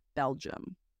Antwerp,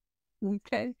 Belgium.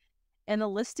 Okay. And the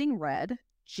listing read,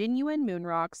 genuine moon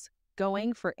rocks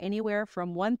going for anywhere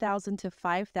from $1,000 to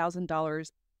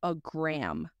 $5,000 a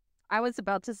gram. I was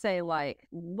about to say, like,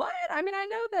 what? I mean, I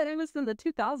know that it was in the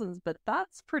 2000s, but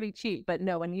that's pretty cheap. But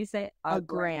no, when you say a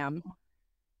gram.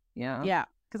 Yeah. Yeah.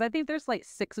 Because I think there's like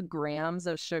 6 grams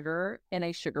of sugar in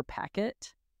a sugar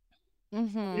packet.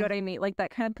 Mm-hmm. You know what I mean? Like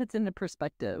that kind of puts into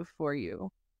perspective for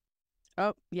you.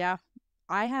 Oh, yeah.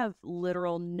 I have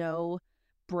literal no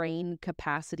brain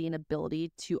capacity and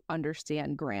ability to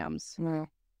understand grams.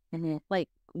 Mm-hmm. Like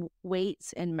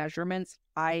weights and measurements,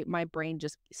 my brain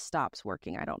just stops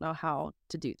working. I don't know how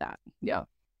to do that. Yeah.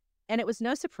 And it was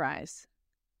no surprise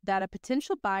that a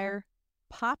potential buyer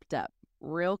popped up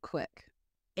real quick.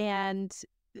 And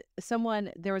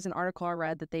there was an article I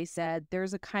read that they said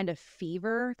there's a kind of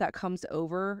fever that comes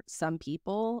over some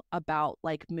people about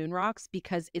like moon rocks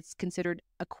because it's considered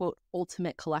a quote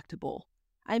ultimate collectible.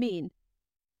 I mean,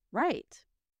 right?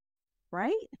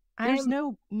 There's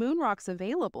no moon rocks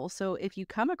available. So if you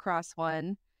come across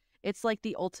one, it's like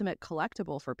the ultimate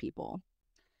collectible for people.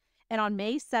 And on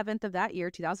May 7th of that year,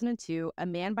 2002, a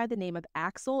man by the name of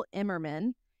Axel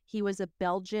Immerman, he was a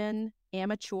Belgian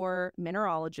amateur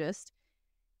mineralogist,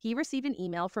 he received an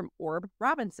email from Orb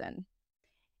Robinson.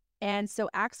 And so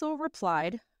Axel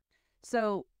replied.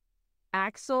 So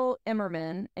Axel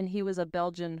Immerman, and he was a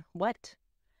Belgian what?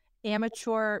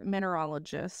 Amateur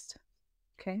mineralogist.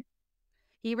 Okay.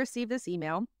 He received this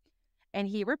email and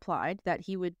he replied that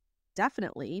he would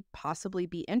definitely possibly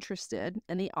be interested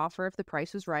in the offer if the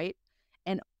price was right,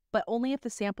 but only if the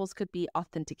samples could be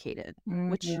authenticated,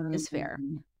 which is fair.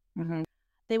 Mm-hmm.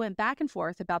 They went back and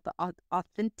forth about the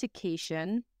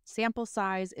authentication, sample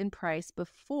size, and price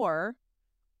before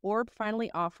Orb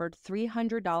finally offered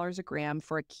 $300 a gram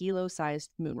for a kilo-sized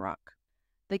moon rock.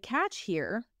 The catch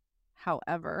here,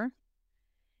 however,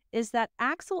 is that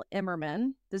Axel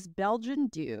Immerman, this Belgian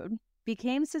dude,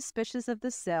 became suspicious of the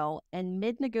sale and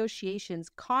mid-negotiations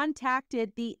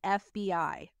contacted the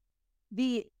FBI.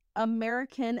 the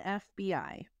American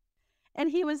FBI. And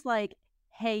he was like,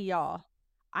 hey, y'all,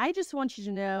 I just want you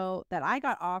to know that I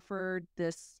got offered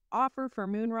this offer for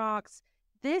moon rocks.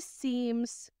 This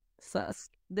seems Sus.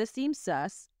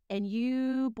 sus, and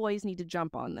you boys need to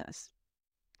jump on this.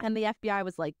 And the FBI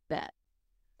was like, bet.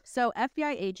 So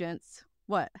FBI agents,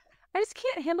 what? I just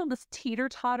can't handle this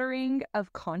teeter-tottering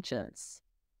of conscience.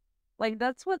 Like,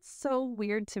 that's what's so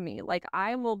weird to me. Like,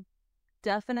 I will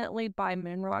definitely buy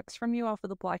moon rocks from you off of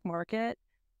the black market.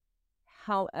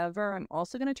 However, I'm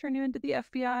also going to turn you into the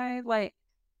FBI. Like,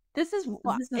 this is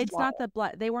it's wild. not the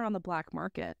black. They weren't on the black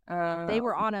market. They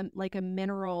were on a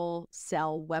mineral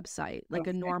cell website, like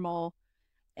a normal.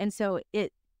 And so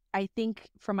I think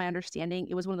from my understanding,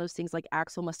 it was one of those things like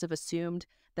Axel must have assumed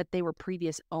that they were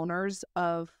previous owners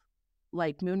of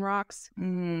like moon rocks.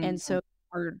 And so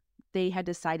they had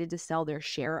decided to sell their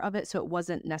share of it. So it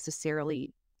wasn't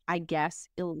necessarily, I guess,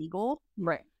 illegal.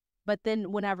 Right. But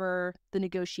then whenever the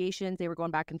negotiations, they were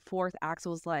going back and forth,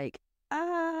 Axel was like,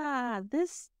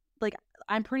 this, like,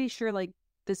 I'm pretty sure like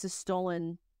this is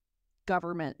stolen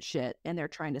government shit and they're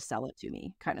trying to sell it to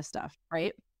me kind of stuff.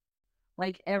 Right.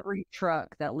 Like every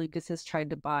truck that Lucas has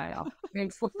tried to buy off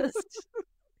Craigslist.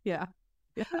 Yeah.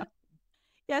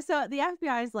 So the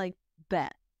FBI is like,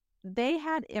 bet. They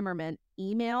had Emmerman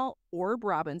email Orb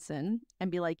Robinson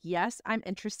and be like, yes, I'm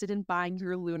interested in buying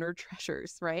your lunar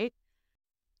treasures, right?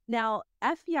 Now,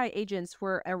 FBI agents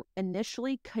were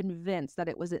initially convinced that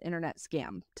it was an internet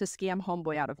scam to scam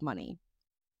Homeboy out of money.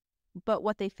 But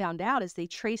what they found out is they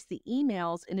traced the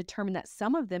emails and determined that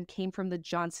some of them came from the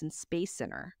Johnson Space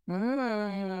Center.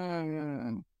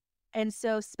 And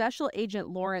so Special Agent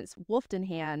Lawrence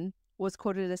Wolfdenhan was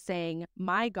quoted as saying,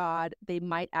 my God, they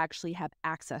might actually have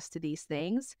access to these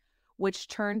things, which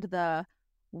turned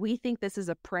we think this is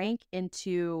a prank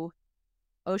into,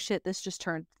 oh shit, this just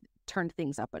turned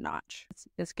things up a notch.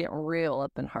 It's getting real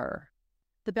up in her.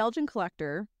 The Belgian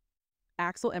collector,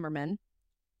 Axel Emmerman,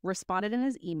 responded in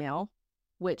his email,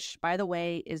 which, by the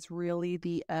way, is really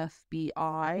the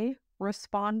FBI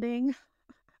responding,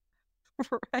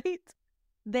 right?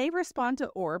 They respond to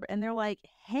Orb and they're like,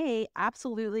 hey,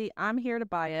 absolutely, I'm here to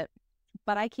buy it,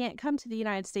 but I can't come to the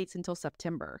United States until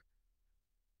September.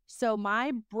 So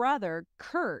my brother,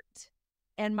 Kurt,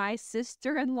 and my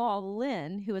sister-in-law,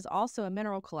 Lynn, who is also a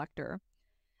mineral collector,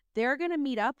 they're going to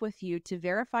meet up with you to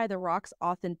verify the rock's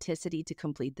authenticity to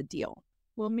complete the deal.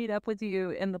 We'll meet up with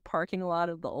you in the parking lot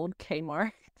of the old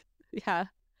Kmart. Yeah.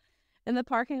 In the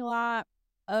parking lot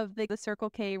of the Circle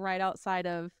K right outside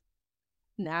of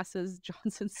NASA's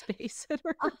Johnson Space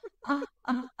Center.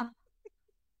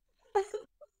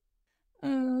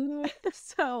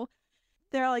 So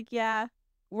they're like, yeah,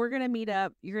 we're going to meet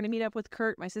up. You're going to meet up with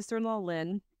Kurt, my sister-in-law,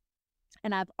 Lynn.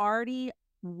 And I've already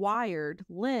wired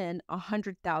Lynn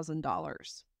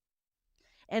 $100,000.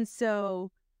 And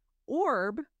so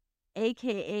Orb,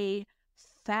 aka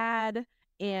Thad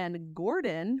and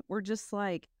Gordon, were just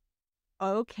like,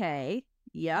 okay,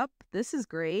 yep, this is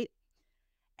great.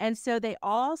 And so they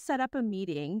all set up a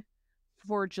meeting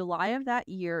for July of that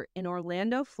year in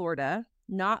Orlando, Florida,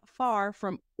 not far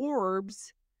from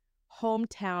Orb's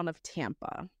hometown of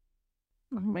Tampa.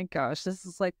 Oh my gosh, this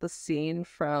is like the scene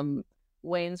from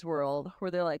Wayne's World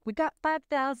where they're like, we got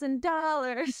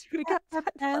 $5,000. We got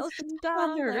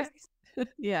 $5,000.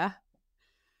 Yeah.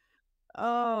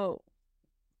 Oh,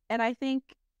 and I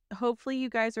think hopefully you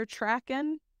guys are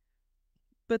tracking,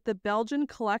 but the Belgian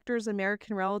collector's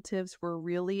American relatives were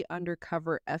really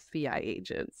undercover FBI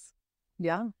agents.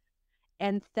 Yeah.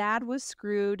 And Thad was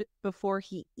screwed before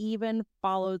he even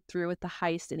followed through with the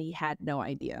heist, and he had no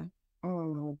idea.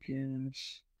 Oh,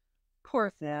 gosh.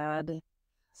 Poor Thad.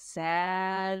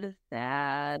 Sad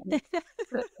Thad.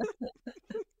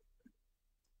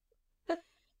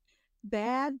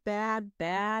 Bad Thad.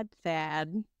 Bad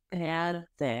Thad.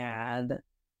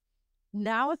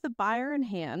 Now with the buyer in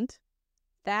hand,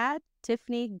 Thad,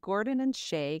 Tiffany, Gordon, and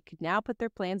Shay could now put their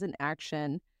plans in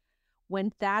action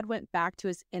when Thad went back to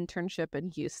his internship in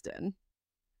Houston.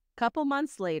 A couple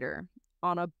months later,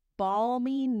 on a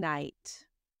balmy night,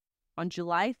 on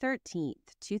July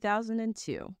 13th,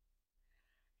 2002,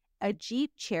 a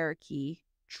Jeep Cherokee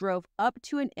drove up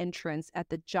to an entrance at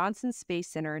the Johnson Space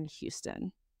Center in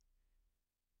Houston.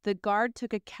 The guard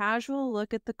took a casual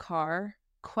look at the car,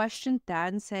 questioned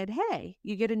Thad, and said, hey,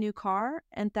 you get a new car?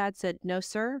 And Thad said, no,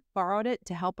 sir, borrowed it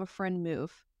to help a friend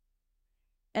move.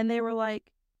 And they were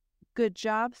like, good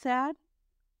job, Thad.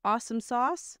 Awesome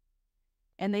sauce.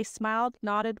 And they smiled,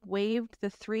 nodded, waved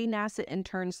the 3 NASA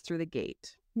interns through the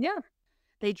gate. Yeah.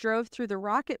 They drove through the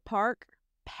rocket park,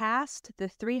 past the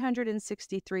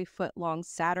 363-foot-long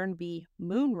Saturn V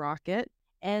moon rocket,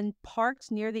 and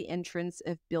parked near the entrance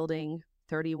of Building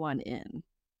 31 in.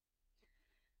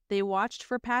 They watched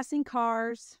for passing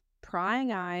cars,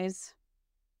 prying eyes,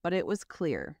 but it was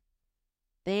clear.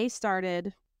 They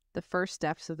started the first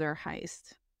steps of their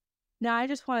heist. Now, I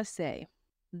just want to say,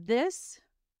 this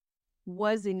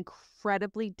was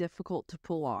incredibly difficult to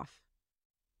pull off.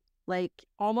 Like,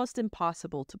 almost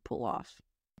impossible to pull off.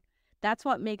 That's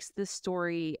what makes this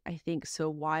story, I think, so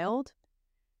wild.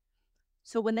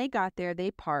 So when they got there,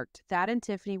 they parked. Thad and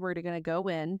Tiffany were going to go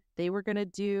in. They were going to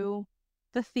do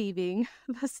the thieving,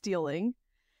 the stealing.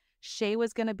 Shay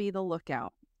was going to be the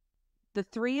lookout. The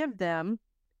three of them,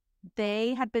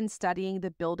 they had been studying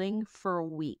the building for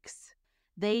weeks.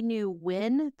 They knew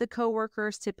when the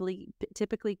coworkers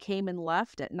typically came and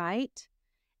left at night,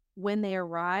 when they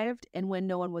arrived, and when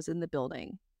no one was in the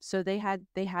building. So they had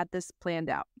this planned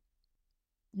out.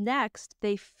 Next,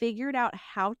 they figured out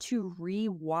how to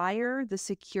rewire the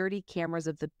security cameras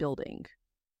of the building.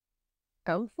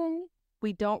 Okay.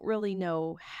 We don't really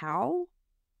know how,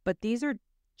 but these are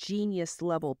genius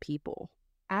level people.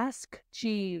 Ask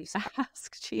Jeeves.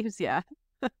 Ask Jeeves, yeah.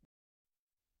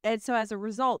 And so as a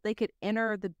result, they could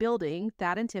enter the building.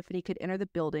 Thad and Tiffany could enter the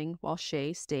building while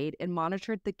Shay stayed and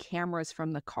monitored the cameras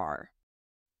from the car.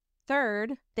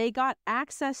 Third, they got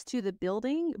access to the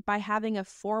building by having a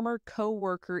former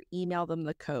coworker email them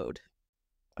the code.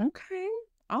 Okay.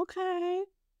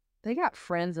 They got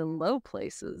friends in low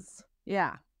places.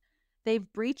 Yeah.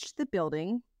 They've breached the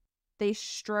building. They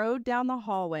strode down the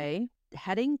hallway,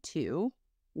 heading to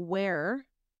where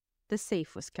the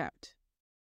safe was kept.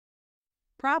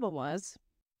 Problem was,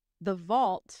 the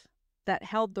vault that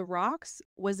held the rocks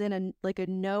was in a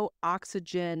no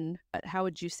oxygen, how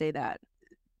would you say that?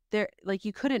 There, like,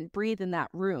 you couldn't breathe in that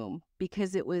room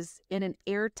because it was in an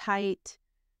airtight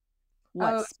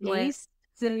space? Like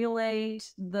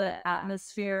simulate the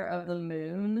atmosphere of the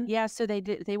moon. Yeah, so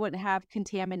they wouldn't have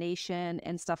contamination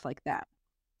and stuff like that.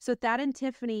 So Thad and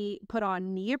Tiffany put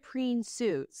on neoprene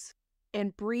suits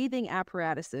and breathing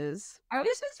apparatuses. I was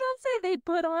just about to say they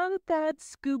put on that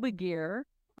scuba gear.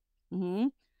 Mm-hmm.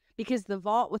 Because the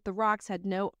vault with the rocks had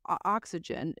no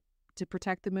oxygen to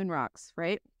protect the moon rocks,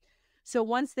 right? So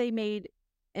once they made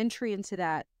entry into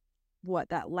that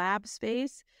lab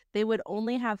space, they would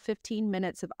only have 15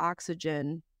 minutes of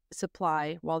oxygen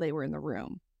supply while they were in the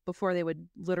room before they would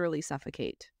literally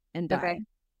suffocate and die.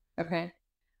 Okay.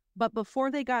 But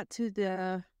before they got to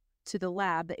the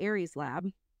lab, the Ares lab,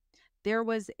 there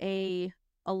was a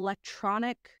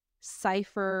electronic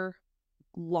cipher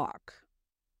lock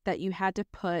that you had to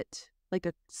put like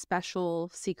a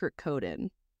special secret code in.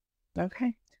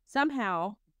 Okay.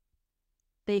 Somehow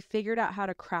they figured out how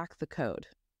to crack the code.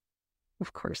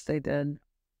 Of course they did.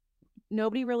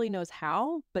 Nobody really knows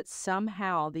how, but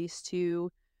somehow these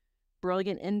two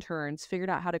brilliant interns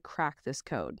figured out how to crack this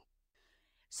code.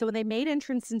 So when they made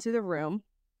entrance into the room,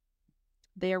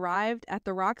 they arrived at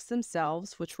the rocks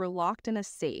themselves, which were locked in a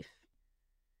safe.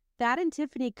 Thad and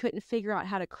Tiffany couldn't figure out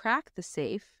how to crack the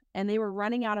safe, and they were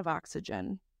running out of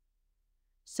oxygen.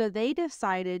 So they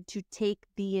decided to take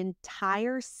the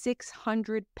entire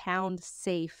 600-pound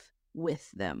safe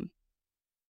with them.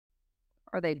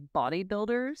 Are they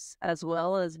bodybuilders as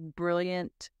well as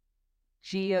brilliant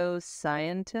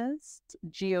geoscientists,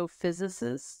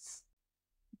 geophysicists?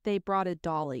 They brought a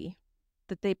dolly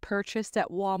that they purchased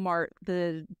at Walmart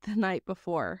the night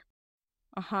before.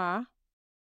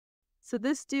 So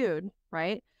this dude,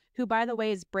 right, who, by the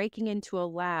way, is breaking into a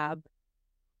lab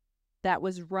that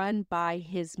was run by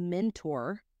his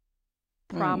mentor,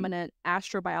 prominent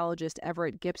astrobiologist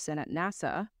Everett Gibson at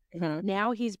NASA.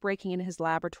 Now he's breaking in his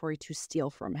laboratory to steal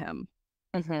from him.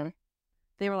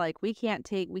 They were like, we can't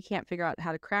figure out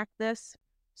how to crack this.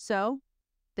 So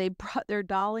they brought their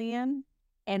dolly in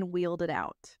and wheeled it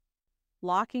out,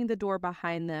 locking the door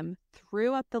behind them,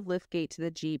 threw up the liftgate to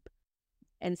the Jeep,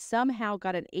 and somehow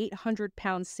got an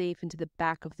 800-pound safe into the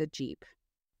back of the Jeep.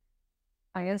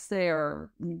 I guess they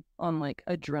are on like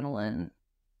adrenaline.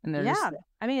 And they're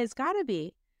I mean, it's got to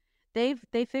be. They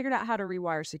figured out how to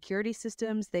rewire security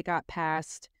systems. They got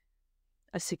past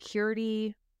a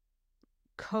security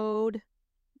code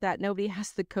that nobody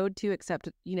has the code to except,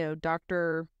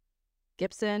 Dr.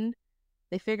 Gibson.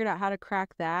 They figured out how to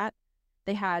crack that.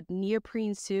 They had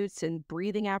neoprene suits and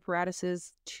breathing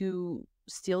apparatuses to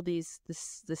steal the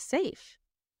safe.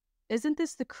 Isn't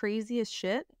this the craziest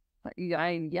shit?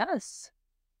 Yes.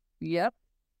 Yep.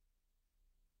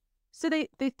 So they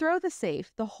throw the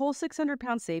safe, the whole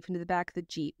 600-pound safe, into the back of the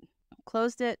Jeep,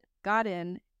 closed it, got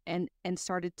in, and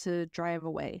started to drive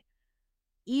away.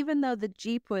 Even though the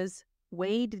Jeep was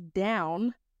weighed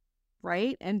down,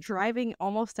 right, and driving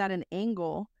almost at an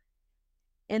angle,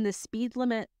 And the speed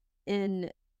limit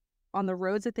on the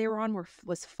roads that they were on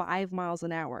was 5 miles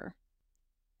an hour.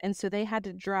 And so they had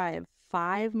to drive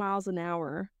 5 miles an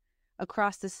hour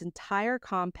across this entire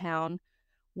compound,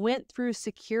 went through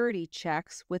security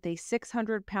checks with a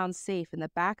 600-pound safe in the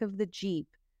back of the Jeep,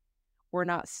 were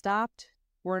not stopped,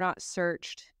 were not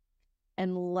searched,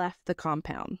 and left the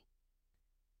compound.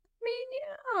 I mean,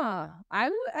 yeah.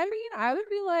 I would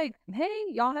be like, hey,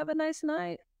 y'all have a nice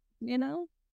night, you know?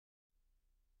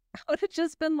 I would have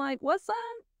just been like, what's up?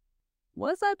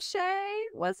 What's up, Shay?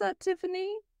 What's up,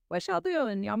 Tiffany? What y'all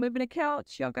doing? Y'all moving a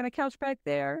couch? Y'all got a couch back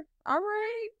there? All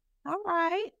right. All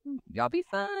right. Y'all be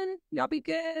fun. Y'all be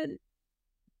good.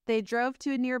 They drove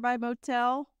to a nearby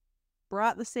motel,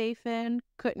 brought the safe in,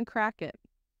 couldn't crack it.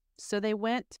 So they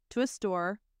went to a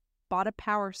store, bought a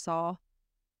power saw,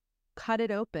 cut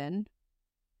it open,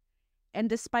 and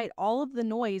despite all of the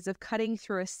noise of cutting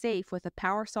through a safe with a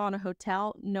power saw in a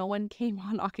hotel, no one came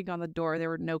knocking on the door. There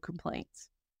were no complaints.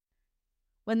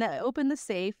 When they opened the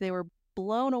safe, they were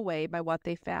blown away by what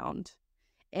they found.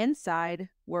 Inside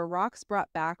were rocks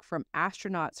brought back from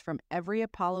astronauts from every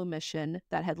Apollo mission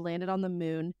that had landed on the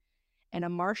moon, and a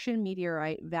Martian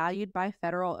meteorite valued by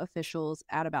federal officials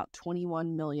at about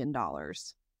 $21 million.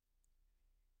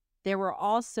 There were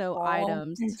also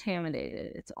items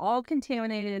contaminated. It's all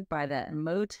contaminated by that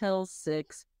Motel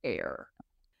 6 air.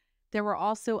 There were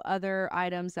also other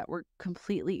items that were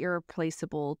completely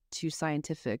irreplaceable to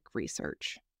scientific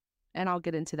research. And I'll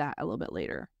get into that a little bit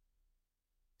later.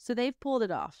 So they've pulled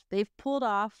it off. They've pulled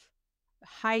off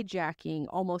hijacking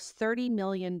almost $30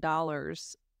 million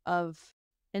of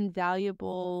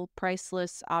invaluable,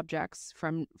 priceless objects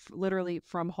literally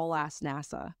from whole ass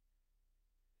NASA.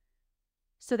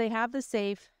 So they have the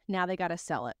safe. Now they got to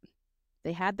sell it.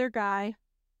 They had their guy,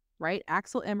 right?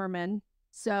 Axel Immerman.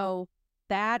 So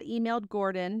Thad emailed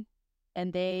Gordon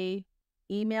and they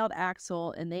emailed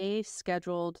Axel and they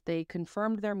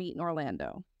confirmed their meet in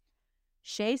Orlando.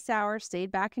 Shay Sauer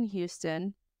stayed back in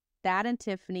Houston. Thad and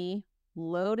Tiffany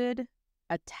loaded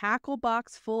a tackle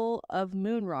box full of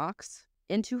moon rocks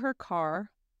into her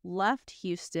car, left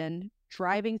Houston,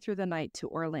 driving through the night to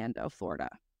Orlando, Florida.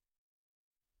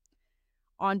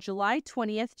 On July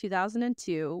 20th,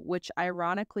 2002, which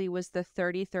ironically was the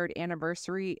 33rd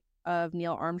anniversary of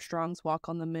Neil Armstrong's walk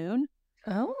on the moon.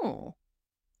 Oh.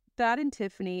 Thad and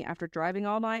Tiffany, after driving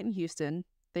all night in Houston,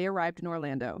 they arrived in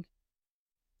Orlando.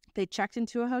 They checked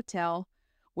into a hotel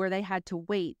where they had to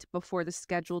wait before the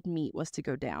scheduled meet was to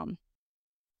go down.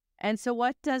 And so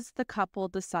what does the couple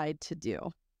decide to do?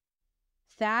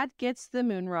 Thad gets the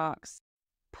moon rocks,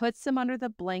 puts them under the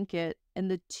blanket, and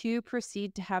the two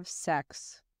proceed to have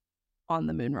sex on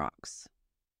the moon rocks.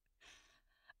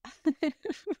 You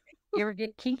ever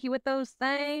get kinky with those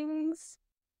things?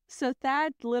 So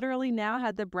Thad literally now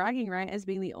had the bragging right as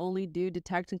being the only dude to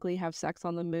technically have sex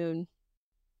on the moon.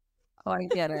 Oh, I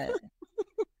get it.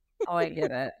 Oh, I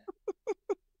get it.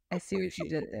 I see what you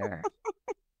did there.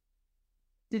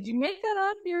 Did you make that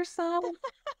up yourself?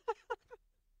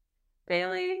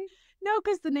 Bailey? No,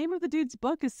 because the name of the dude's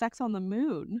book is Sex on the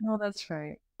Moon. Oh, that's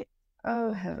right.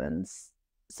 Oh, heavens.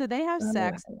 So they have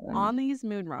sex on these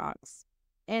moon rocks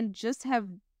and just have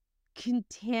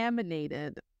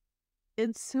contaminated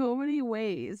in so many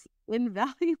ways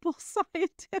invaluable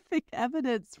scientific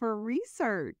evidence for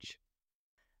research.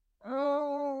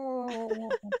 Oh.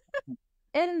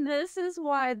 And this is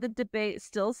why the debate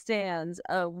still stands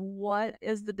of what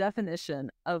is the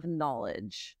definition of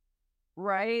knowledge,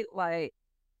 right? Like,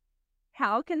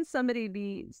 how can somebody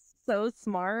be so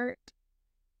smart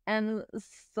and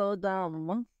so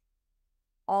dumb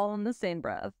all in the same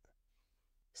breath?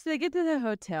 So they get to the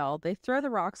hotel, they throw the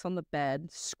rocks on the bed,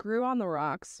 screw on the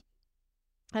rocks,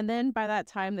 and then by that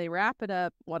time they wrap it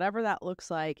up, whatever that looks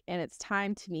like, and it's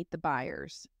time to meet the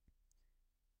buyers.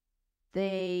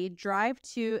 They drive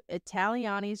to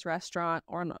Italiani's restaurant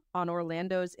on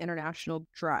Orlando's International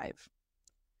Drive.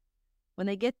 When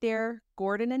they get there,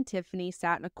 Gordon and Tiffany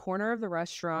sat in a corner of the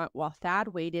restaurant while Thad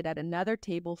waited at another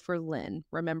table for Lynn,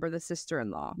 remember the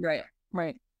sister-in-law.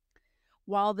 Right.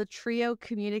 While the trio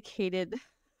communicated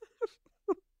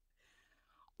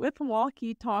with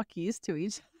walkie-talkies to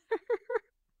each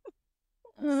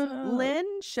other. Lynn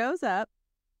shows up,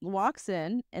 walks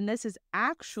in, and this is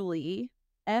actually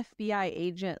FBI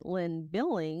agent Lynn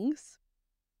Billings,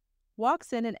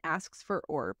 walks in and asks for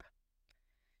Orb.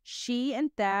 She and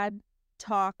Thad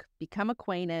talk, become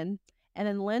acquainted, and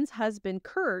then Lynn's husband,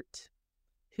 Kurt,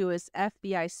 who is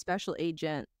FBI Special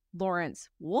Agent Lawrence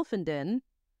Wolfenden,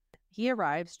 he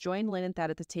arrives, join Lynn and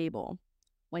Thad at the table.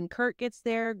 When Kurt gets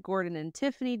there, Gordon and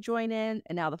Tiffany join in,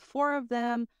 and now the four of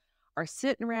them are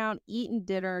sitting around eating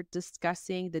dinner,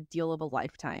 discussing the deal of a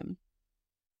lifetime.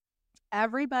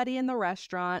 Everybody in the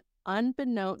restaurant,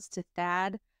 unbeknownst to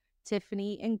Thad,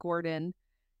 Tiffany, and Gordon,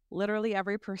 literally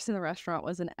every person in the restaurant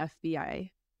was an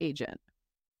FBI agent.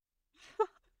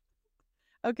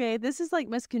 Okay, this is like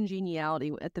Miss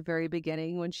Congeniality at the very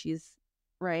beginning when she's,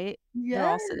 right? Yes. They're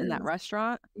all sitting in that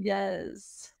restaurant.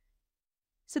 Yes.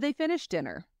 So they finish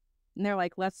dinner and they're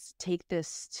like, let's take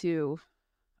this to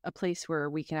a place where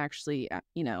we can actually,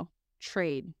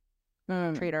 trade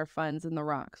our funds in the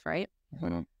rocks, right?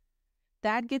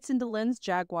 Thad gets into Lynn's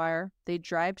Jaguar. They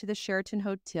drive to the Sheraton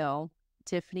Hotel.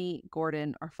 Tiffany,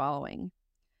 Gordon are following.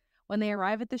 When they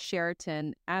arrive at the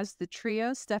Sheraton, as the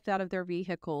trio stepped out of their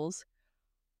vehicles,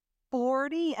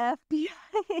 40 FBI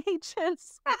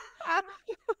agents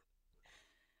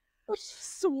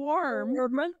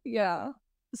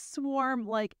swarm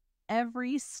like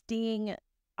every sting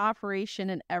operation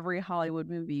in every Hollywood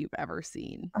movie you've ever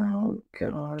seen. Oh,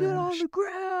 God. Get on the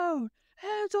ground!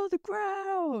 Hands on the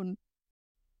ground!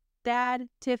 Thad,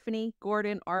 Tiffany,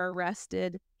 Gordon are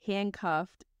arrested,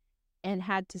 handcuffed, and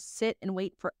had to sit and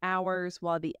wait for hours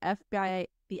while the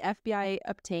FBI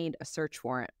obtained a search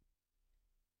warrant.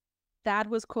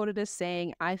 Thad was quoted as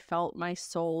saying, "I felt my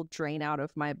soul drain out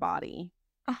of my body."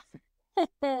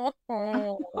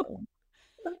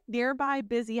 Nearby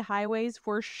busy highways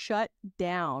were shut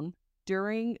down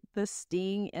during the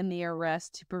sting and the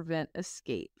arrest to prevent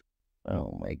escape.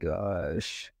 Oh my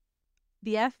gosh.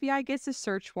 The FBI gets a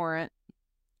search warrant.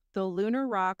 The lunar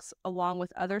rocks, along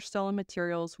with other stolen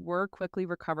materials, were quickly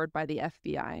recovered by the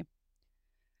FBI.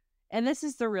 And this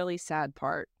is the really sad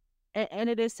part.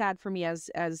 And it is sad for me as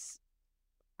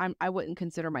I wouldn't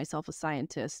consider myself a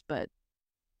scientist, but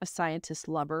a scientist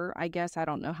lover, I guess. I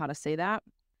don't know how to say that.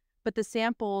 But the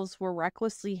samples were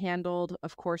recklessly handled.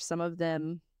 Of course, some of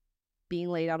them being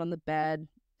laid out on the bed.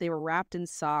 They were wrapped in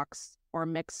socks or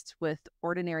mixed with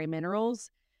ordinary minerals.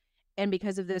 And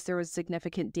because of this, there was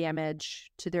significant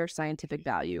damage to their scientific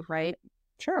value, right?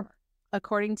 Sure.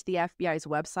 According to the FBI's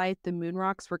website, the moon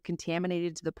rocks were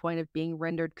contaminated to the point of being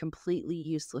rendered completely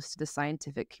useless to the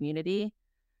scientific community.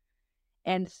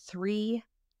 And 3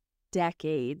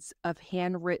 decades of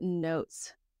handwritten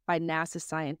notes by NASA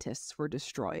scientists were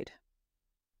destroyed.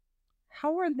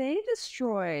 How were they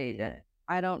destroyed?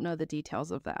 I don't know the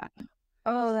details of that.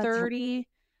 Oh, that's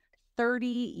 30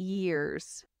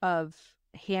 years of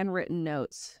handwritten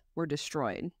notes were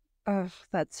destroyed. Oh,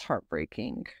 that's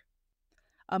heartbreaking.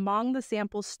 Among the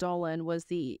samples stolen was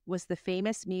the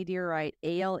famous meteorite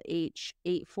ALH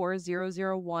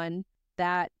 84001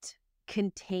 that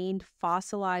contained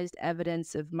fossilized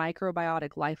evidence of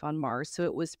microbiotic life on Mars. So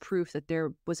it was proof that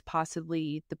there was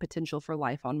possibly the potential for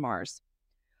life on Mars.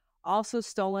 Also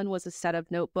stolen was a set of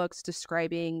notebooks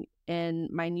describing in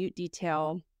minute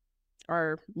detail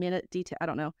or minute detail, I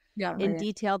don't know, in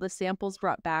detail the samples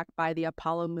brought back by the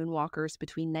Apollo moonwalkers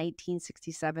between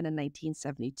 1967 and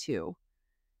 1972.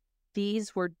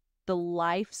 These were the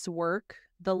life's work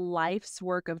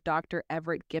of Dr.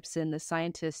 Everett Gibson, the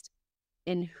scientist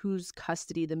in whose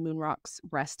custody the moon rocks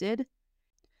rested.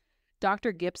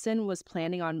 Dr. Gibson was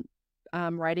planning on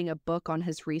writing a book on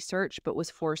his research, but was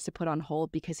forced to put on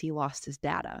hold because he lost his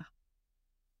data.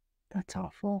 That's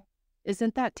awful.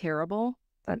 Isn't that terrible?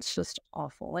 That's just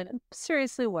awful. And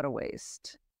seriously, what a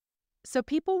waste. So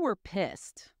people were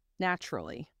pissed,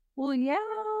 naturally. Well, yeah.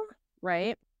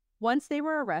 Right? Once they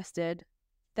were arrested,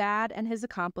 Thad and his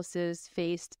accomplices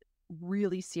faced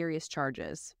really serious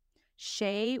charges.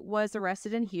 Shay was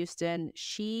arrested in Houston.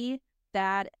 She,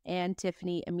 Thad, and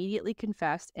Tiffany immediately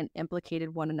confessed and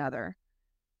implicated one another.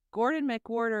 Gordon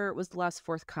McWhorter was less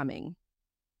forthcoming.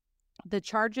 The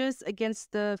charges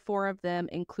against the 4 of them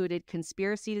included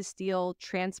conspiracy to steal,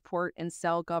 transport, and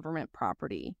sell government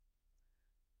property.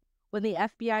 When the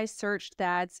FBI searched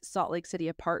Thad's Salt Lake City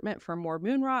apartment for more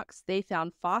moon rocks, they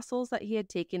found fossils that he had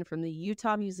taken from the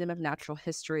Utah Museum of Natural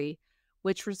History,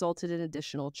 which resulted in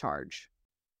additional charge.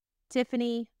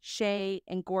 Tiffany, Shay,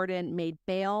 and Gordon made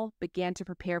bail, began to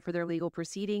prepare for their legal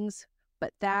proceedings,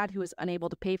 but Thad, who was unable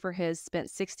to pay for his, spent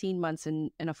 16 months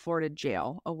in a Florida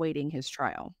jail awaiting his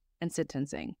trial and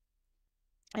sentencing.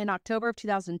 In October of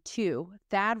 2002,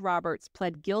 Thad Roberts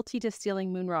pled guilty to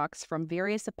stealing moon rocks from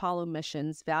various Apollo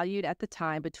missions valued at the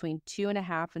time between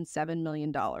 $2.5 and $7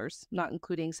 million, not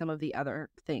including some of the other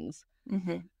things,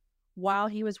 while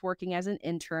he was working as an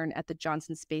intern at the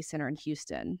Johnson Space Center in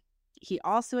Houston. He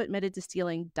also admitted to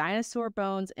stealing dinosaur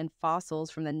bones and fossils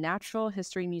from the Natural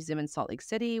History Museum in Salt Lake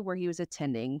City, where he was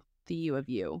attending the U of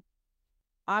U.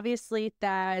 Obviously,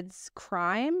 Thad's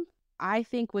crime, I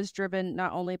think was driven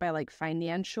not only by like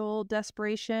financial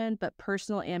desperation, but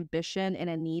personal ambition and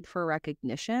a need for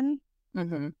recognition.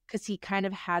 Because he kind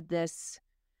of had this,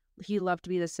 he loved to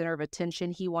be the center of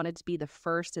attention. He wanted to be the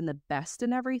first and the best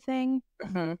in everything.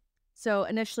 So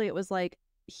initially it was like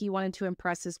he wanted to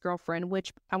impress his girlfriend,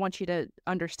 which I want you to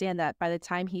understand that by the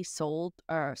time he stole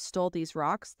these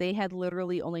rocks, they had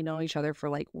literally only known each other for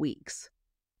like weeks.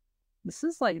 This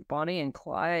is like Bonnie and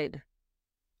Clyde.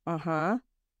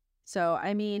 So,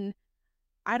 I mean,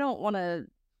 I don't want to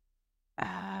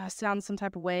sound some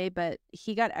type of way, but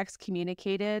he got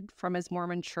excommunicated from his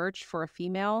Mormon church for a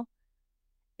female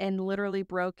and literally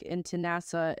broke into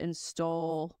NASA and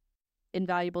stole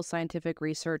invaluable scientific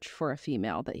research for a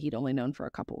female that he'd only known for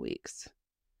a couple weeks.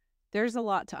 There's a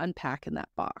lot to unpack in that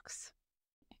box.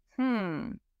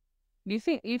 You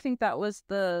think that was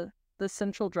the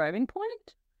central driving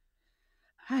point?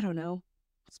 I don't know.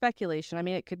 Speculation. I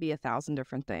mean, it could be 1,000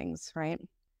 different things, right?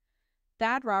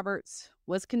 Thad Roberts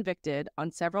was convicted on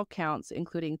several counts,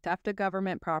 including theft of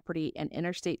government property and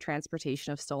interstate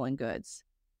transportation of stolen goods.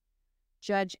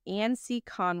 Judge Ann C.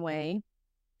 Conway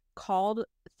called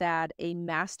Thad a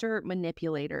master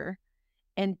manipulator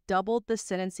and doubled the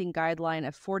sentencing guideline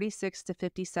of 46 to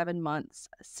 57 months,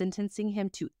 sentencing him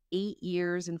to 8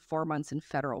 years and 4 months in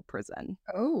federal prison.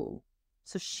 Oh.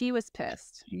 So she was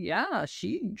pissed. Yeah,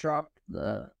 she dropped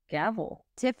the gavel.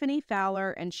 Tiffany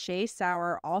Fowler and Shay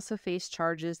Sauer also faced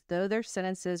charges, though their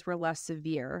sentences were less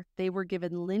severe. They were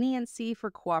given leniency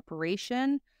for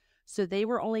cooperation, so they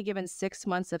were only given 6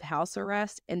 months of house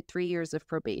arrest and 3 years of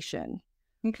probation.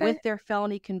 Okay. With their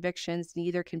felony convictions,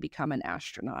 neither can become an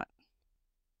astronaut.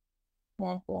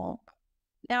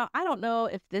 Now, I don't know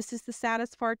if this is the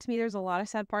saddest part to me. There's a lot of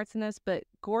sad parts in this, but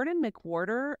Gordon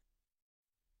McWhorter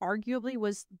arguably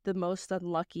was the most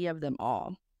unlucky of them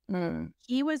all.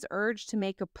 He was urged to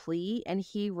make a plea and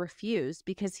he refused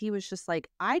because he was just like,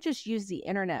 I just used the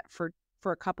internet for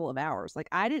a couple of hours. Like,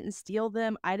 I didn't steal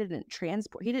them. He didn't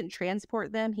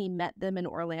transport them. He met them in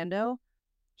Orlando.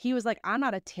 He was like, I'm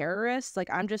not a terrorist. Like,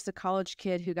 I'm just a college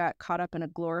kid who got caught up in a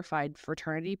glorified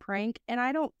fraternity prank. And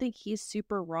I don't think he's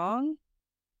super wrong,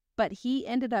 but he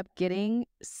ended up getting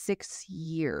 6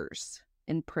 years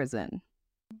in prison.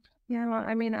 Yeah,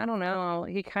 I mean, I don't know.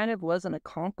 He kind of was an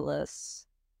accomplice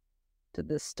to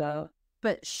this stuff.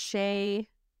 But Shay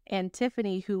and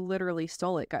Tiffany, who literally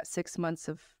stole it, got 6 months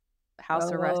of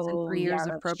house arrest and 3 years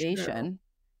of probation. True.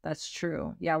 That's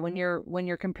true. Yeah, when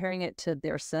you're comparing it to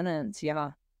their sentence,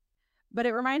 yeah. But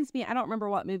it reminds me, I don't remember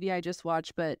what movie I just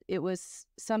watched, but it was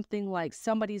something like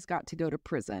somebody's got to go to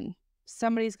prison.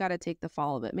 Somebody's got to take the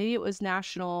fall of it. Maybe it was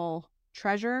National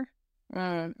Treasure.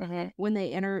 When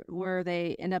where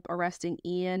they end up arresting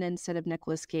Ian instead of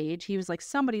Nicolas Cage. He was like,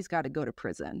 somebody's got to go to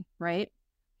prison, right?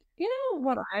 You know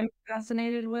what I'm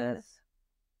fascinated with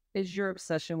is your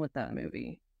obsession with that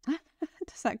movie.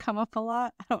 Does that come up a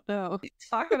lot? I don't know.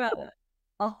 Talk about it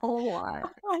a whole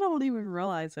lot. I don't even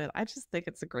realize it. I just think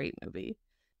it's a great movie.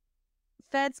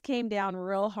 Feds came down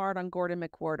real hard on Gordon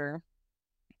McWhorter.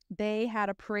 They had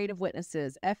a parade of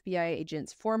witnesses, FBI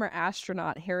agents, former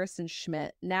astronaut Harrison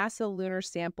Schmitt, NASA lunar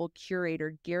sample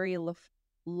curator Gary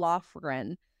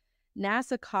Lofgren,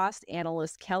 NASA cost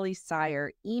analyst Kelly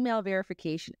Sire, email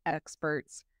verification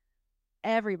experts.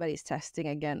 Everybody's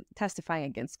testifying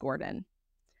against Gordon.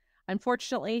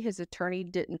 Unfortunately, his attorney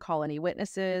didn't call any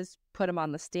witnesses, put him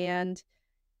on the stand.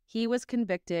 He was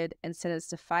convicted and sentenced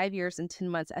to 5 years and 10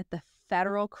 months at the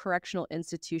Federal Correctional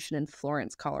Institution in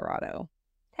Florence, Colorado.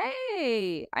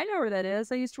 Hey, I know where that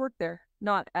is. I used to work there.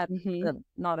 Not at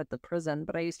the prison,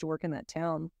 but I used to work in that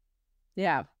town.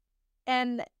 Yeah.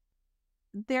 And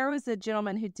there was a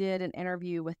gentleman who did an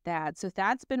interview with Thad. So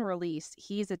Thad's been released.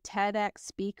 He's a TEDx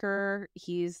speaker.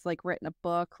 He's like written a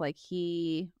book. Like,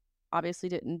 he obviously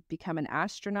didn't become an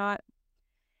astronaut.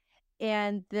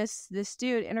 And this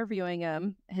dude interviewing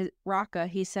him, Rocca,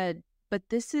 he said, but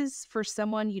this is for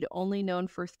someone you'd only known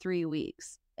for 3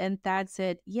 weeks. And Thad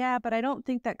said, yeah, but I don't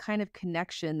think that kind of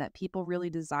connection that people really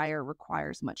desire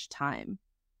requires much time.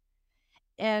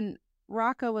 And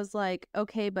Rocca was like,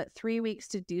 okay, but 3 weeks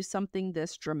to do something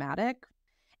this dramatic?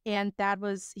 And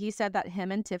he said that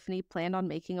him and Tiffany planned on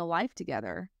making a life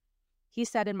together. He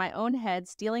said, in my own head,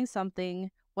 stealing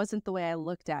something wasn't the way I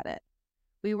looked at it.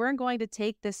 We weren't going to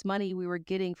take this money we were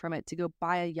getting from it to go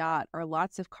buy a yacht or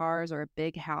lots of cars or a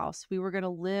big house. We were going to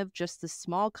live just the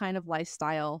small kind of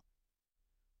lifestyle,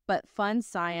 but fun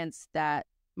science that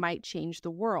might change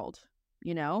the world,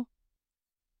 you know?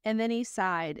 And then he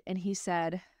sighed and he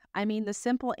said, I mean, the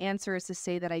simple answer is to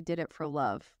say that I did it for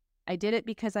love. I did it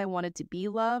because I wanted to be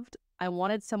loved. I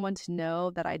wanted someone to know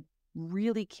that I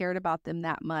really cared about them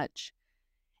that much.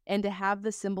 and to have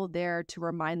the symbol there to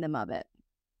remind them of it.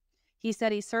 He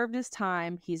said he served his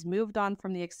time, he's moved on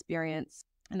from the experience,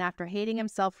 and after hating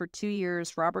himself for 2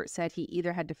 years, Robert said he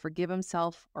either had to forgive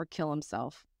himself or kill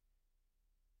himself.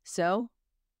 So,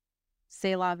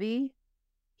 c'est la vie.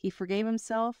 He forgave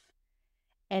himself,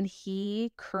 and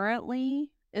he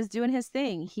currently is doing his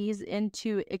thing. He's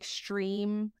into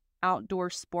extreme outdoor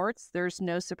sports. There's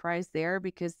no surprise there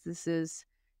because this is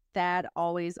Thad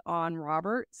always on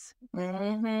Roberts.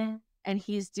 Mm-hmm. And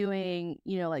he's doing,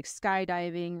 like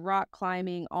skydiving, rock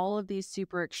climbing, all of these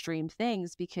super extreme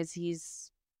things because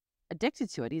he's addicted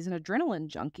to it. He's an adrenaline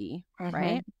junkie,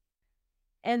 right?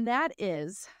 And that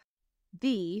is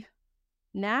the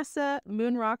NASA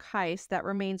moonrock heist that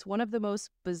remains one of the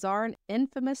most bizarre and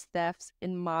infamous thefts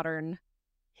in modern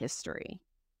history.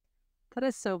 That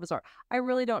is so bizarre. I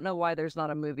really don't know why there's not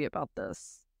a movie about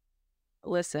this.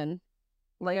 Listen,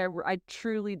 like I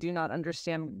truly do not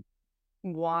understand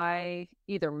why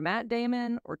either Matt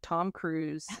Damon or Tom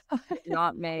Cruise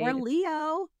not made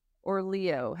or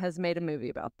Leo has made a movie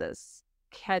about this.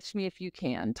 Catch me if you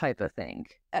can type of thing.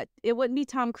 It wouldn't be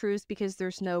Tom Cruise because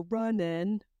there's no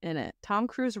running in it. Tom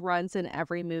Cruise runs in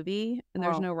every movie, and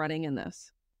there's no running in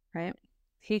this, right?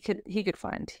 He could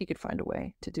find a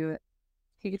way to do it.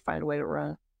 He could find a way to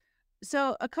run.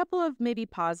 So a couple of maybe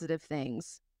positive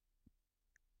things.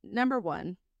 Number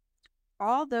one,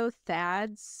 although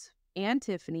Thad's and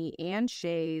Tiffany and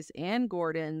Shay's and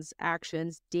Gordon's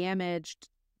actions damaged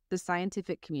the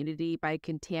scientific community by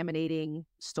contaminating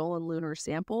stolen lunar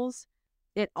samples,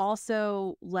 it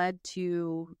also led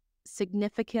to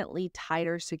significantly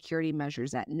tighter security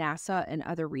measures at NASA and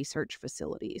other research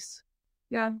facilities.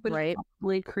 Yeah, but right?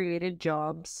 Probably created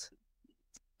jobs.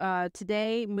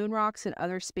 Today, moon rocks and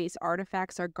other space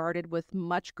artifacts are guarded with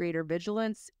much greater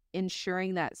vigilance,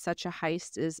 ensuring that such a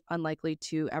heist is unlikely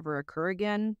to ever occur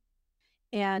again.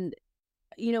 And,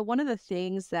 one of the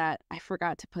things that I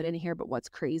forgot to put in here, but what's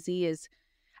crazy is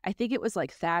I think it was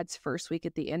like Thad's first week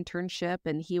at the internship,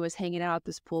 and he was hanging out at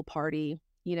this pool party,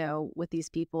 with these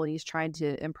people, and he's trying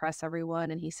to impress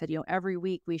everyone. And he said, every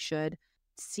week we should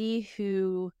see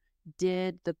who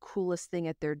did the coolest thing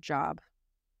at their job.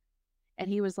 And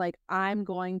he was like, I'm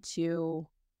going to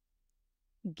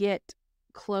get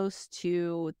close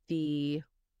to the,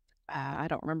 I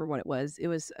don't remember what it was. It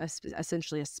was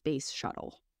essentially a space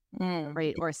shuttle,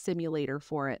 right? Or a simulator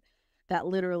for it that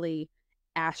literally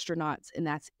astronauts, and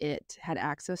that's it, had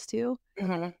access to.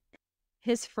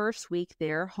 His first week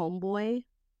there, homeboy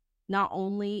not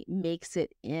only makes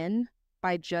it in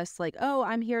by just like, oh,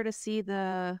 I'm here to see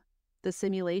the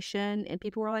simulation. And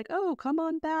people were like, oh, come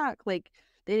on back. Like,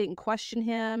 they didn't question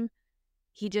him.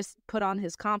 He just put on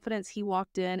his confidence. He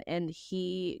walked in and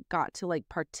he got to like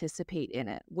participate in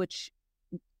it, which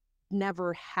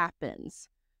never happens.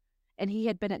 And he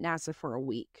had been at NASA for a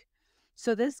week.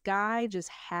 So this guy just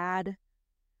had,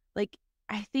 like,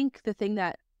 I think the thing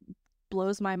that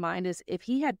blows my mind is if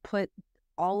he had put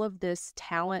all of this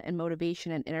talent and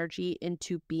motivation and energy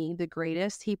into being the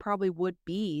greatest, he probably would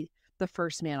be the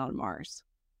first man on Mars.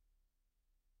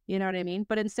 You know what I mean?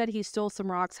 But instead, he stole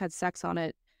some rocks, had sex on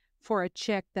it for a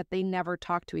chick that they never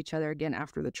talked to each other again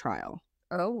after the trial.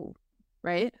 Oh.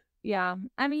 Right? Yeah.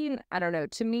 I mean, I don't know.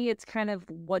 To me, it's kind of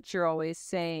what you're always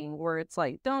saying, where it's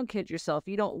like, don't kid yourself.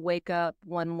 You don't wake up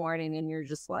one morning and you're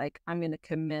just like, I'm going to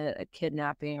commit a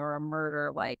kidnapping or a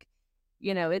murder. Like,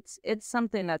 it's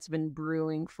something that's been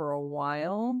brewing for a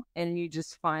while, and you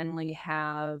just finally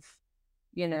have,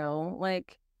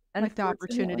 like the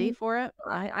opportunity for it.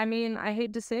 I mean, I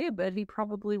hate to say it, but he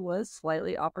probably was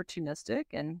slightly opportunistic,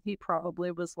 and he probably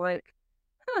was like,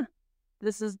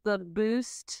 this is the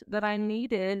boost that I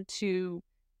needed to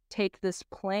take this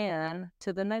plan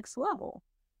to the next level.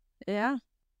 Yeah.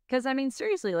 Because, I mean,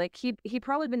 seriously, like, he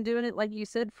probably been doing it, like you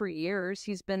said, for years.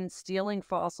 He's been stealing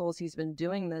fossils. He's been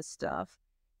doing this stuff.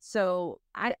 So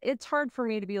it's hard for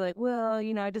me to be like, well,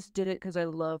 I just did it because I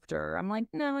loved her. I'm like,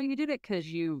 no, you did it because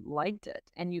you liked it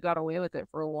and you got away with it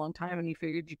for a long time, and you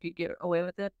figured you could get away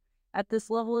with it at this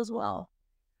level as well.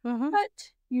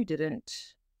 But you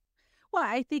didn't. Well,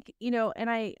 I think, and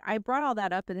I brought all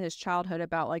that up in his childhood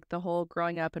about like the whole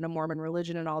growing up in a Mormon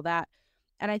religion and all that.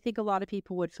 And I think a lot of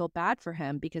people would feel bad for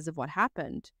him because of what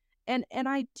happened. And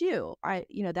I do.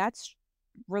 That's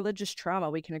religious trauma.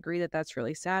 We can agree that that's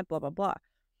really sad, blah, blah, blah.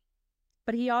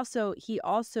 But he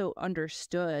also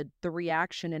understood the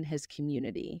reaction in his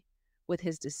community with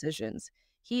his decisions.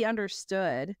 He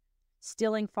understood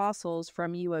stealing fossils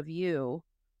from U of U,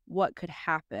 what could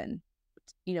happen,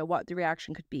 what the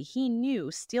reaction could be. He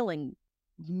knew stealing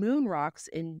moon rocks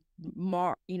in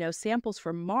samples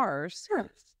from Mars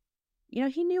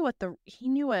he knew what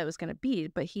it was going to be,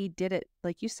 but he did it,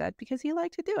 like you said, because he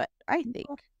liked to do it, I think.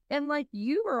 And like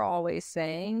you were always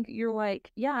saying, you're like,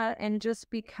 yeah, and just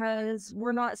because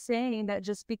we're not saying that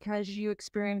just because you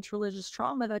experience religious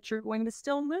trauma that you're going to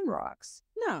steal moon rocks.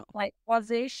 No. Like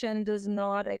causation does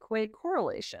not equate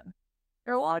correlation.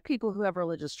 There are a lot of people who have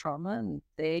religious trauma and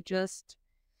they just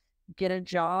get a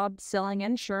job selling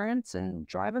insurance and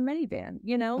drive a minivan,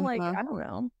 like, I don't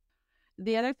know.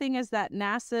 The other thing is that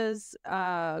NASA's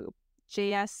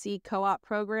JSC co-op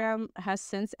program has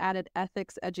since added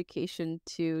ethics education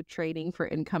to training for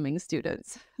incoming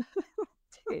students.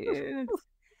 Dude,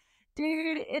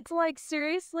 it's like,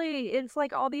 seriously, it's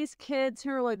like all these kids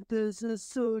who are like, this is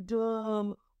so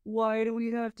dumb. Why do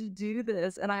we have to do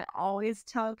this? And I always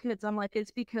tell kids, I'm like,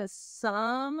 it's because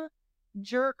some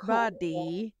jerk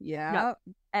buddy,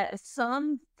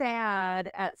 some fad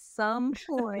at some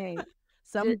point,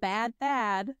 some bad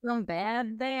dad,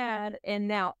 and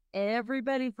now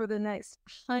everybody for the next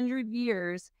 100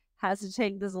 years has to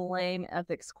take this lame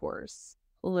ethics course.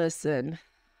 Listen,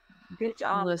 good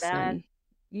job, Dad.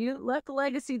 You left a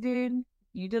legacy, dude.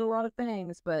 You did a lot of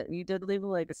things, but you did leave a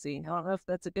legacy. I don't know if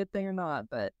that's a good thing or not,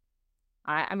 but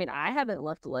I mean, I haven't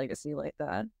left a legacy like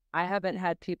that. I haven't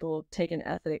had people take an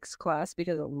ethics class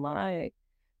because of my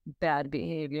bad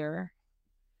behavior.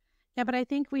 Yeah, but I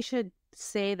think we should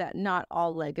say that not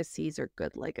all legacies are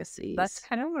good legacies. That's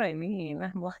kind of what I mean.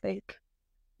 I'm like,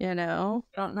 I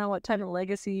don't know what type of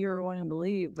legacy you're going to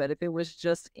believe, but if it was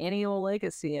just any old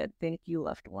legacy, I think you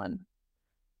left one.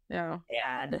 Yeah.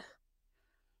 Bad.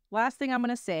 Last thing I'm going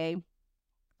to say,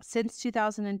 since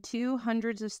 2002,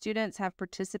 hundreds of students have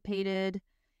participated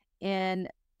in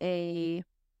a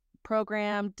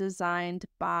program designed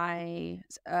by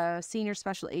Senior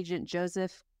Special Agent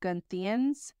Joseph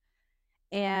Gunthians.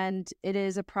 And it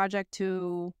is a project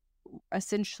to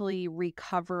essentially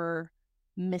recover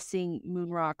missing moon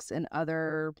rocks and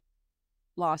other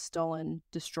lost, stolen,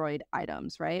 destroyed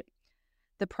items, right?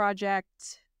 The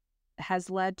project has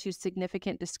led to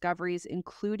significant discoveries,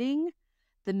 including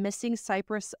the missing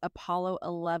Cyprus Apollo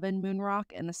 11 moon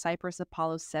rock and the Cyprus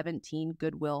Apollo 17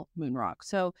 Goodwill moon rock.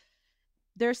 So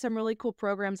there's some really cool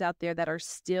programs out there that are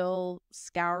still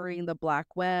scouring the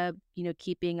black web,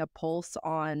 keeping a pulse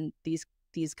on these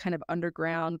kind of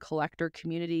underground collector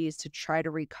communities to try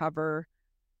to recover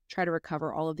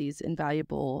all of these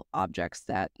invaluable objects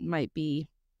that might be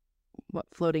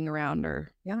floating around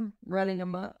or running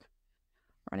amok.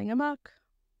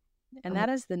 And that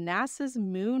is the NASA's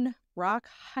moon rock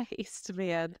heist,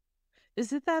 man.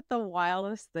 Isn't that the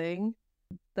wildest thing?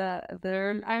 What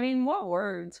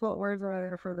words are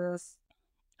there for this?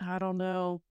 I don't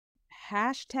know.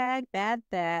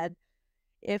 #BadThad.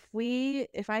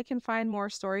 If I can find more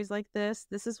stories like this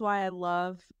is why I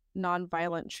love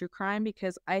nonviolent true crime,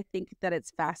 because I think that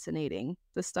it's fascinating.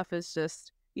 This stuff is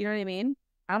just, you know what I mean?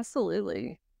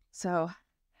 Absolutely. So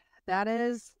that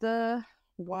is the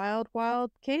wild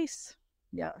case.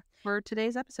 Yeah. For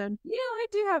today's episode. Yeah, I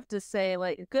do have to say,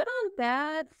 like, good on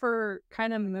Dad for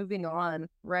kind of moving on,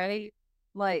 right?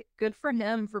 Like, good for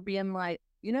him for being like,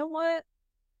 you know what?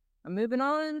 I'm moving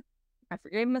on. I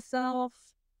forgave myself.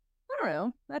 I don't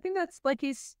know. I think that's like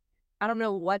I don't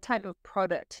know what type of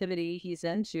productivity he's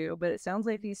into, but it sounds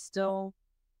like he's still,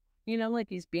 like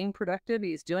he's being productive.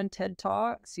 He's doing TED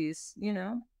Talks. He's,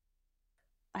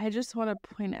 I just want to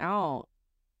point out,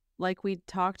 like we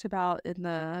talked about in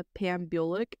the Pam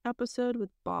Bulick episode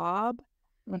with Bob,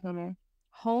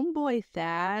 homeboy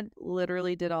Thad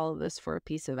literally did all of this for a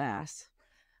piece of ass.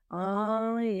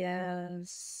 Oh,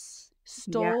 yes.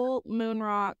 Stole moon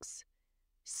rocks,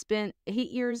 spent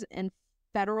 8 years in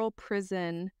federal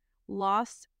prison,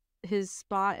 lost his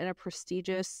spot in a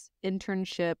prestigious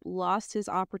internship, lost his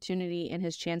opportunity and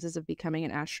his chances of becoming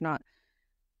an astronaut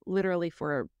literally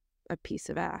for a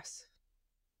piece of ass.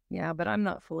 Yeah, but I'm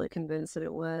not fully convinced that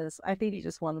it was. I think he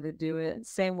just wanted to do it.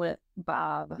 Same with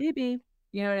Bob. Maybe.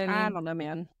 You know what I mean? I don't know,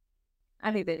 man.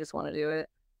 I think they just want to do it.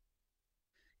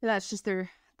 That's just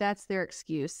that's their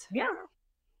excuse. Yeah.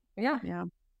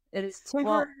 It is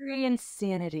temporary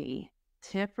insanity.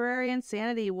 Temporary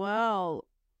insanity. Well,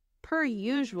 per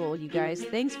usual, you guys,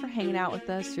 thanks for hanging out with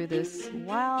us through this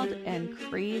wild and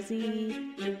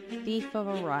crazy thief of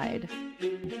a ride.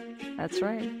 That's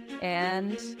right.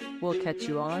 And we'll catch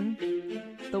you on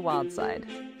the wild side.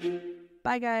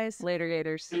 Bye, guys. Later,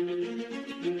 Gators.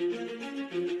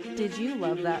 Did you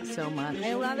love that so much?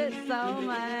 I love it so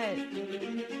much.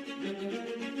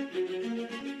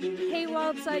 Hey,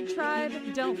 Wildside Tribe,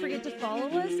 don't forget to follow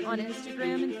us on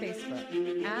Instagram and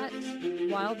Facebook at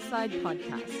Wildside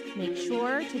Podcast. Make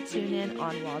sure to tune in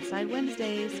on Wildside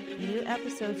Wednesdays. New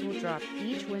episodes will drop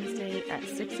each Wednesday at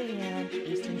 6 a.m.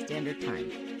 Eastern Standard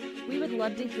Time. We would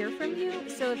love to hear from you,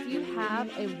 so if you have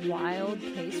a wild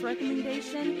case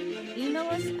recommendation, email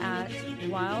us at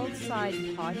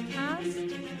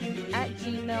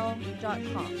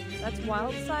wildsidepodcast@gmail.com. That's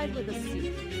wildside with a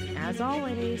C. As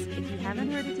always, if you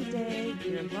haven't heard it today,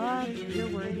 you're loved, you're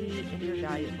worthy, and you're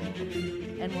valuable.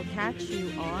 And we'll catch you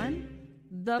on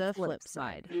The flip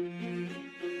side.